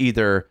line is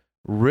either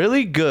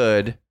really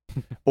good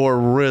or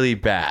really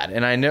bad.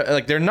 And I know,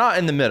 like, they're not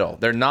in the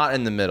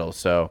middle.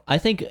 So I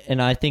think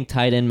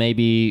tight end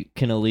maybe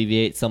can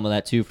alleviate some of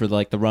that too for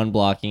like the run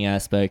blocking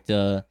aspect,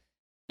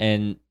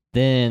 and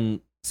then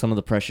some of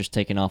the pressure's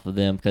taken off of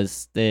them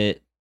because they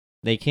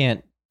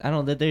can't. I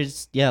don't know.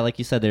 There's like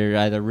you said, they're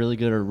either really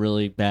good or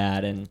really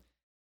bad, and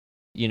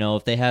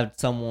if they have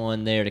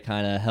someone there to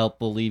kind of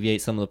help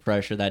alleviate some of the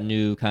pressure, that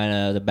new kind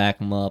of to back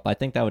them up, I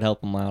think that would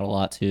help them out a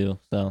lot too.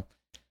 So,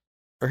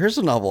 or here's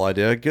a novel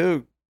idea: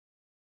 go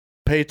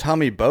pay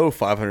Tommy Bowe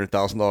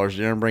 $500,000 a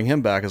year and bring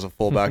him back as a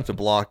fullback to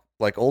block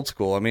like old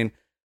school. I mean,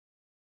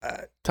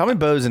 Tommy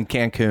Bowe's in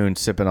Cancun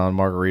sipping on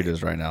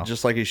margaritas right now.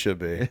 just like he should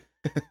be.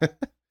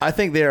 I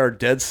think they are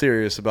dead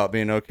serious about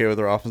being okay with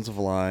their offensive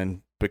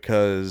line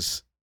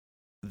because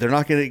they're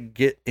not going to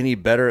get any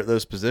better at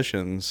those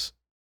positions.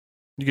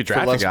 You could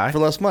draft a guy for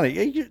less money.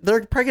 Yeah,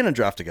 they're probably going to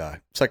draft a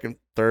guy, 2nd,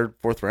 3rd,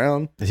 4th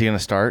round. Is he going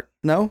to start?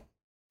 No,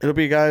 it'll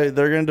be a guy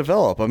they're going to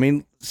develop. I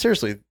mean,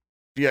 seriously,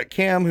 you got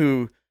Cam,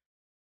 who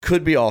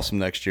could be awesome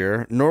next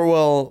year.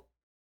 Norwell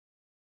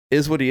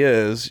is what he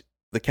is.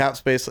 The cap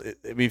space,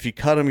 I mean, if you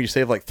cut him, you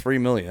save like $3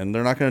 million.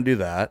 They're not going to do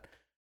that.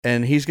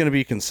 And he's going to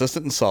be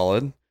consistent and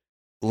solid.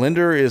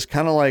 Linder is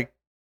kind of like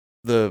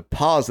the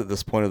pause at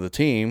this point of the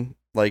team.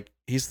 Like,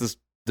 he's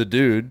the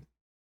dude,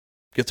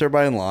 gets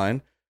everybody in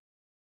line.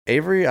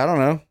 Avery, I don't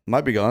know,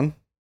 might be gone.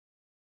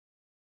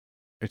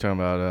 You're talking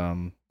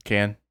about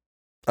Can?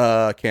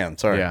 Can,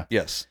 sorry. Yeah.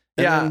 Yes.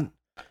 Yeah.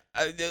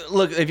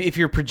 Look, if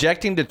you're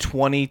projecting to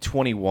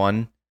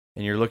 2021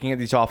 and you're looking at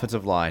this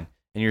offensive line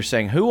and you're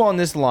saying who on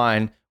this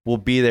line will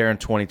be there in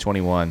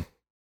 2021,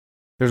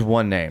 there's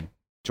one name,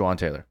 Juwan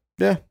Taylor.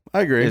 Yeah,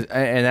 I agree.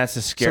 And that's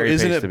a scary. So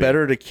isn't place it to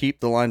better to keep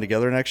the line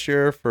together next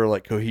year for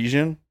like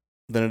cohesion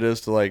than it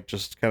is to like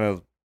just kind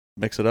of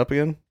mix it up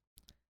again?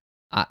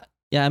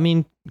 Yeah, I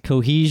mean,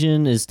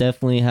 cohesion is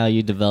definitely how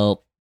you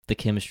develop the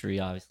chemistry,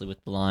 obviously,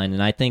 with the line,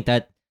 and I think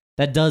that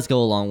does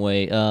go a long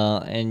way.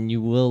 And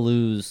you will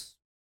lose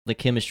the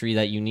chemistry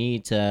that you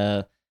need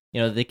to,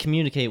 they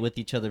communicate with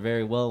each other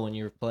very well when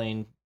you're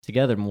playing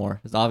together more.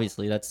 Because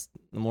obviously, that's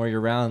the more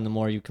you're around, the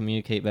more you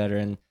communicate better.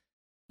 And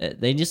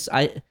they just,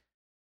 I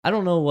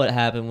don't know what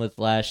happened with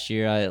last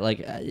year.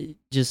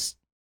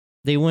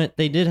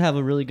 They did have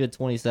a really good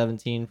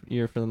 2017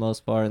 year for the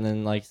most part, and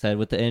then, like I said,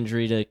 with the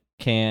injury to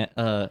Cam,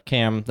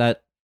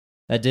 that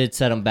did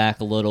set him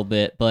back a little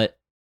bit. But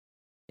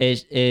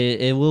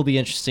it will be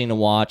interesting to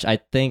watch. I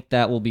think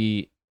that will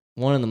be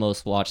one of the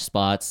most watched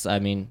spots. I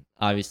mean,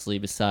 obviously,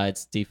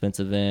 besides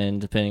defensive end,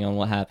 depending on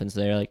what happens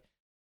there, like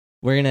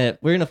we're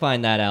gonna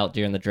find that out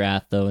during the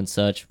draft though and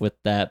such with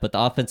that. But the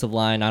offensive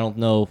line, I don't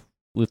know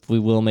if we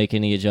will make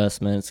any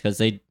adjustments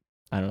because I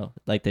don't know,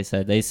 like they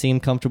said, they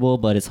seem comfortable,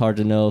 but it's hard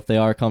to know if they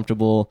are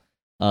comfortable.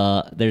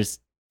 There's,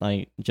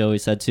 like Joey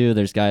said too,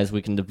 there's guys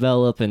we can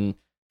develop, and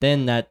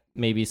then that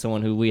may be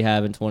someone who we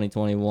have in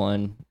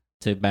 2021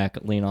 to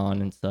lean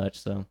on and such.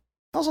 So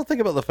I also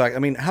think about the fact, I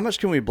mean, how much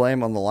can we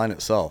blame on the line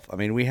itself? I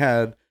mean, we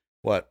had,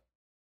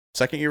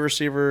 2nd-year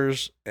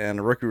receivers and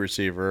a rookie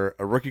receiver,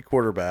 a rookie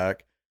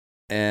quarterback,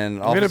 and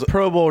we had a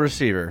Pro Bowl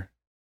receiver.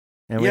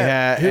 And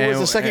who was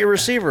a second-year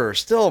receiver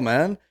still,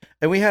 man.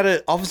 And we had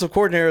an offensive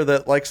coordinator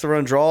that likes to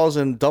run draws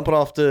and dump it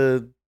off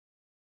to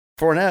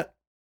Fournette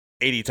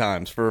 80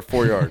 times for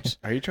 4 yards.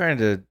 Are you trying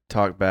to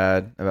talk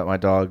bad about my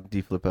dog,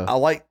 DeFilippo? I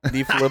like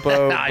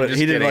DeFilippo, I'm but just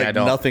he did kidding, I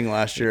don't. nothing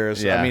last year.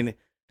 So, Yeah. I mean,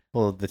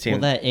 Well, the team.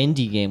 well, that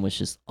Indy game was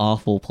just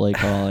awful play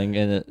calling,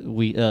 and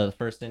the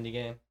first Indy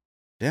game.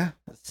 yeah.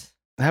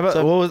 How about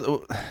So- what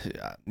was?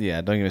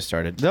 Yeah, don't get me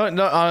started. No,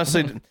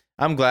 honestly,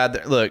 I'm glad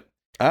that. Look,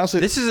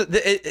 Honestly, is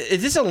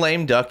this a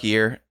lame duck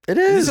year? it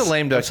is. This is a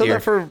lame duck I've said year.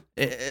 that for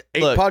 8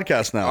 Look,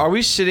 podcasts now. Are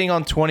we sitting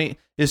on 20?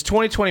 Is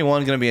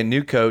 2021 going to be a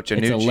new coach, It's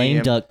new a GM?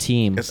 lame duck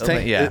team. It's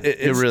tank, yeah,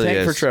 it's really tank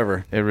is for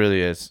Trevor. It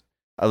really is.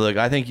 Look,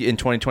 I think in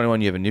 2021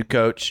 you have a new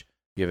coach,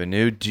 you have a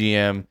new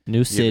GM,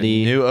 New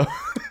city.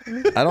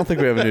 I don't think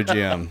we have a new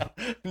GM.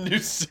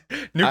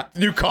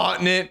 new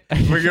continent.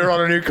 We're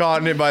on a new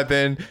continent by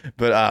then,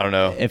 but I don't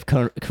know. If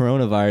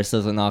coronavirus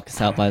doesn't knock us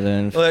out by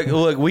then.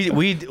 Look,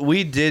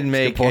 we did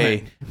make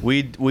point.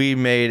 we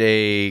made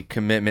a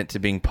commitment to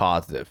being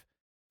positive.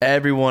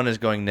 Everyone is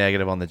going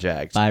negative on the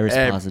Jags. Virus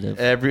positive.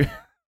 Every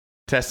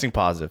testing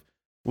positive.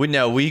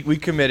 We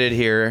committed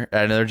here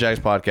at Another Jags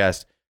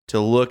podcast to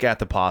look at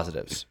the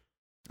positives.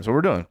 That's what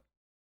we're doing.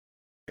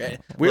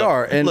 We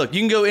are. And Look, you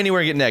can go anywhere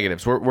and get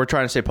negatives. We're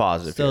trying to stay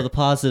positive. So here. the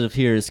positive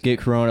here is get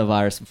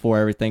coronavirus before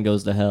everything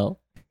goes to hell.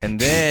 And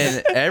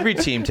then every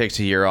team takes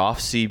a year off.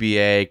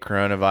 CBA,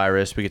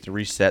 coronavirus. We get to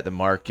reset the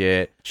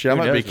market. shit, I Who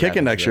might knows be what kicking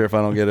happens next there? year if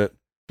I don't get it.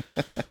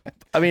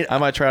 I mean, I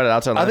might try it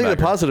outside. I think the linebacker.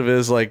 positive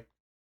is like,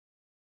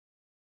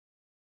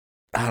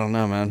 I don't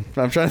know, man.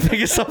 I'm trying to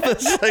think of something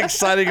that's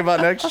exciting about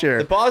next year.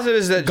 The positive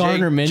is that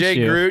Gardner Jay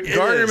Minshew.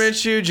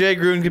 Minshew, Jay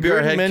Gruden could be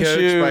our head Gardner coach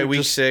Minshew, by week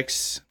just-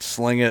 6.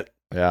 Sling it.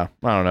 Yeah,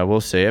 I don't know. We'll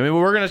see. I mean,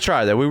 we're going to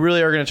try that. We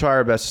really are going to try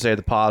our best to say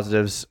the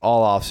positives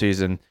all off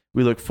season.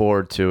 We look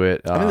forward to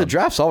it. I mean, the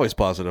draft's always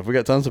positive. We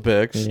got tons of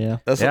picks. Yeah.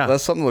 That's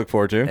something to look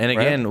forward to. and right?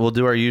 again, we'll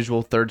do our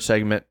usual third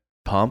segment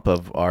pump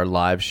of our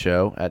live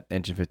show at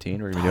Engine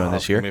 15. We're going to be doing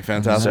it's this year. gonna be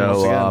fantastic. So,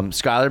 once again.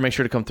 Skylar, make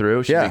sure to come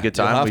through. Should Yeah, be a good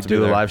you'll time. have We to be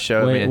do a there. live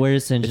show. I mean,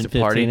 Where's Engine it's a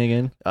 15 party.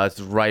 again? It's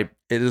right.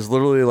 It is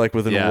literally like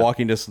within Yeah.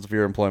 walking distance of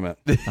your employment.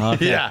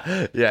 Okay. Yeah,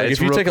 yeah. Like it's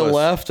if you real take a close.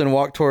 left and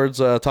walk towards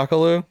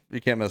Takalu,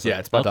 you can't miss it. Yeah,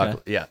 it's by Okay.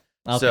 Doc. Yeah.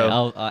 Okay,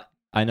 So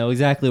I know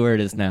exactly where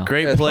it is now.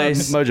 great It's by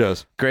place.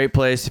 Mojo's. Great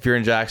place. If you're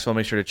in Jacksonville,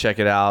 make sure to check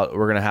it out.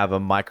 We're going to have a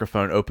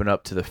microphone open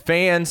up to the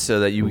fans so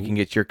that you can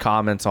get your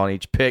comments on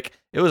each pick.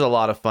 It was a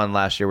lot of fun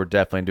last year. We're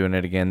definitely doing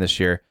it again this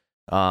year.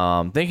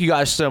 Thank you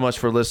guys so much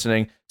for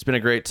listening. It's been a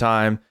great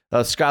time.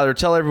 Skylar,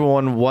 tell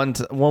everyone one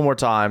more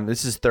time.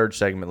 This is third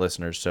segment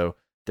listeners, so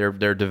they're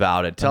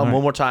devoted. Tell them Alright.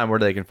 one more time where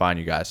they can find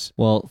you guys.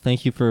 Well,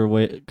 thank you for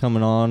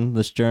coming on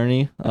this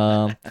journey.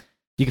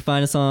 You can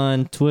find us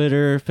on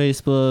Twitter,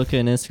 Facebook,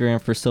 and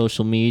Instagram for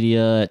social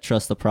media at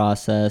Trust the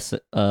Process.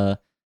 I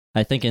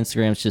think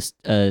Instagram's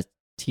just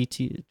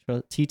TTP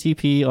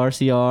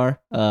RCR,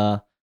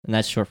 and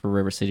that's short for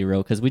River City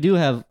Rogue, because we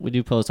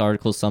do post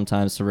articles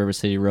sometimes to River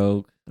City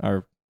Rogue,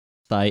 our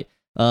site.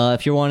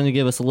 If you're wanting to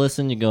give us a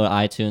listen, you can go to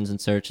iTunes and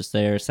search us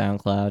there,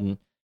 SoundCloud, and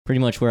pretty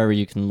much wherever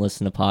you can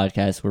listen to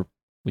podcasts,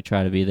 we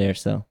try to be there.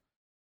 So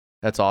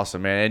That's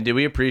awesome, man. And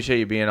we appreciate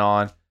you being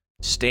on.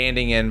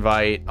 Standing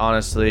invite.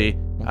 Honestly,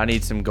 I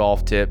need some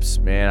golf tips,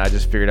 man. I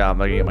just figured out I'm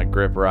going to get my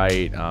grip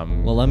right.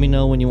 well, let me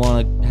know when you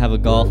want to have a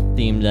golf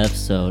themed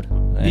episode.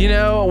 You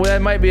know,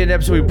 that might be an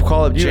episode we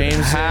call up You James.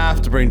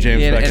 have to bring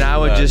James And, back. and into I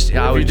would that. just,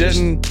 If you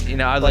didn't, you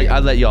know,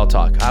 I'd let y'all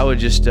talk. I would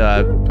just,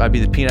 I'd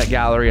be the peanut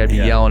gallery. I'd be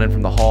Yeah. yelling in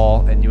from the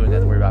hall, and you wouldn't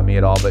have to worry about me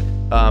at all. But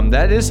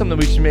that is something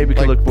we should maybe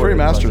could like look forward to.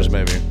 pre-masters,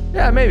 maybe.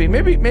 Yeah,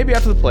 maybe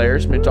after the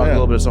players, maybe talk a Yeah.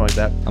 little bit of something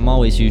like that. I'm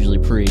always usually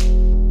pre.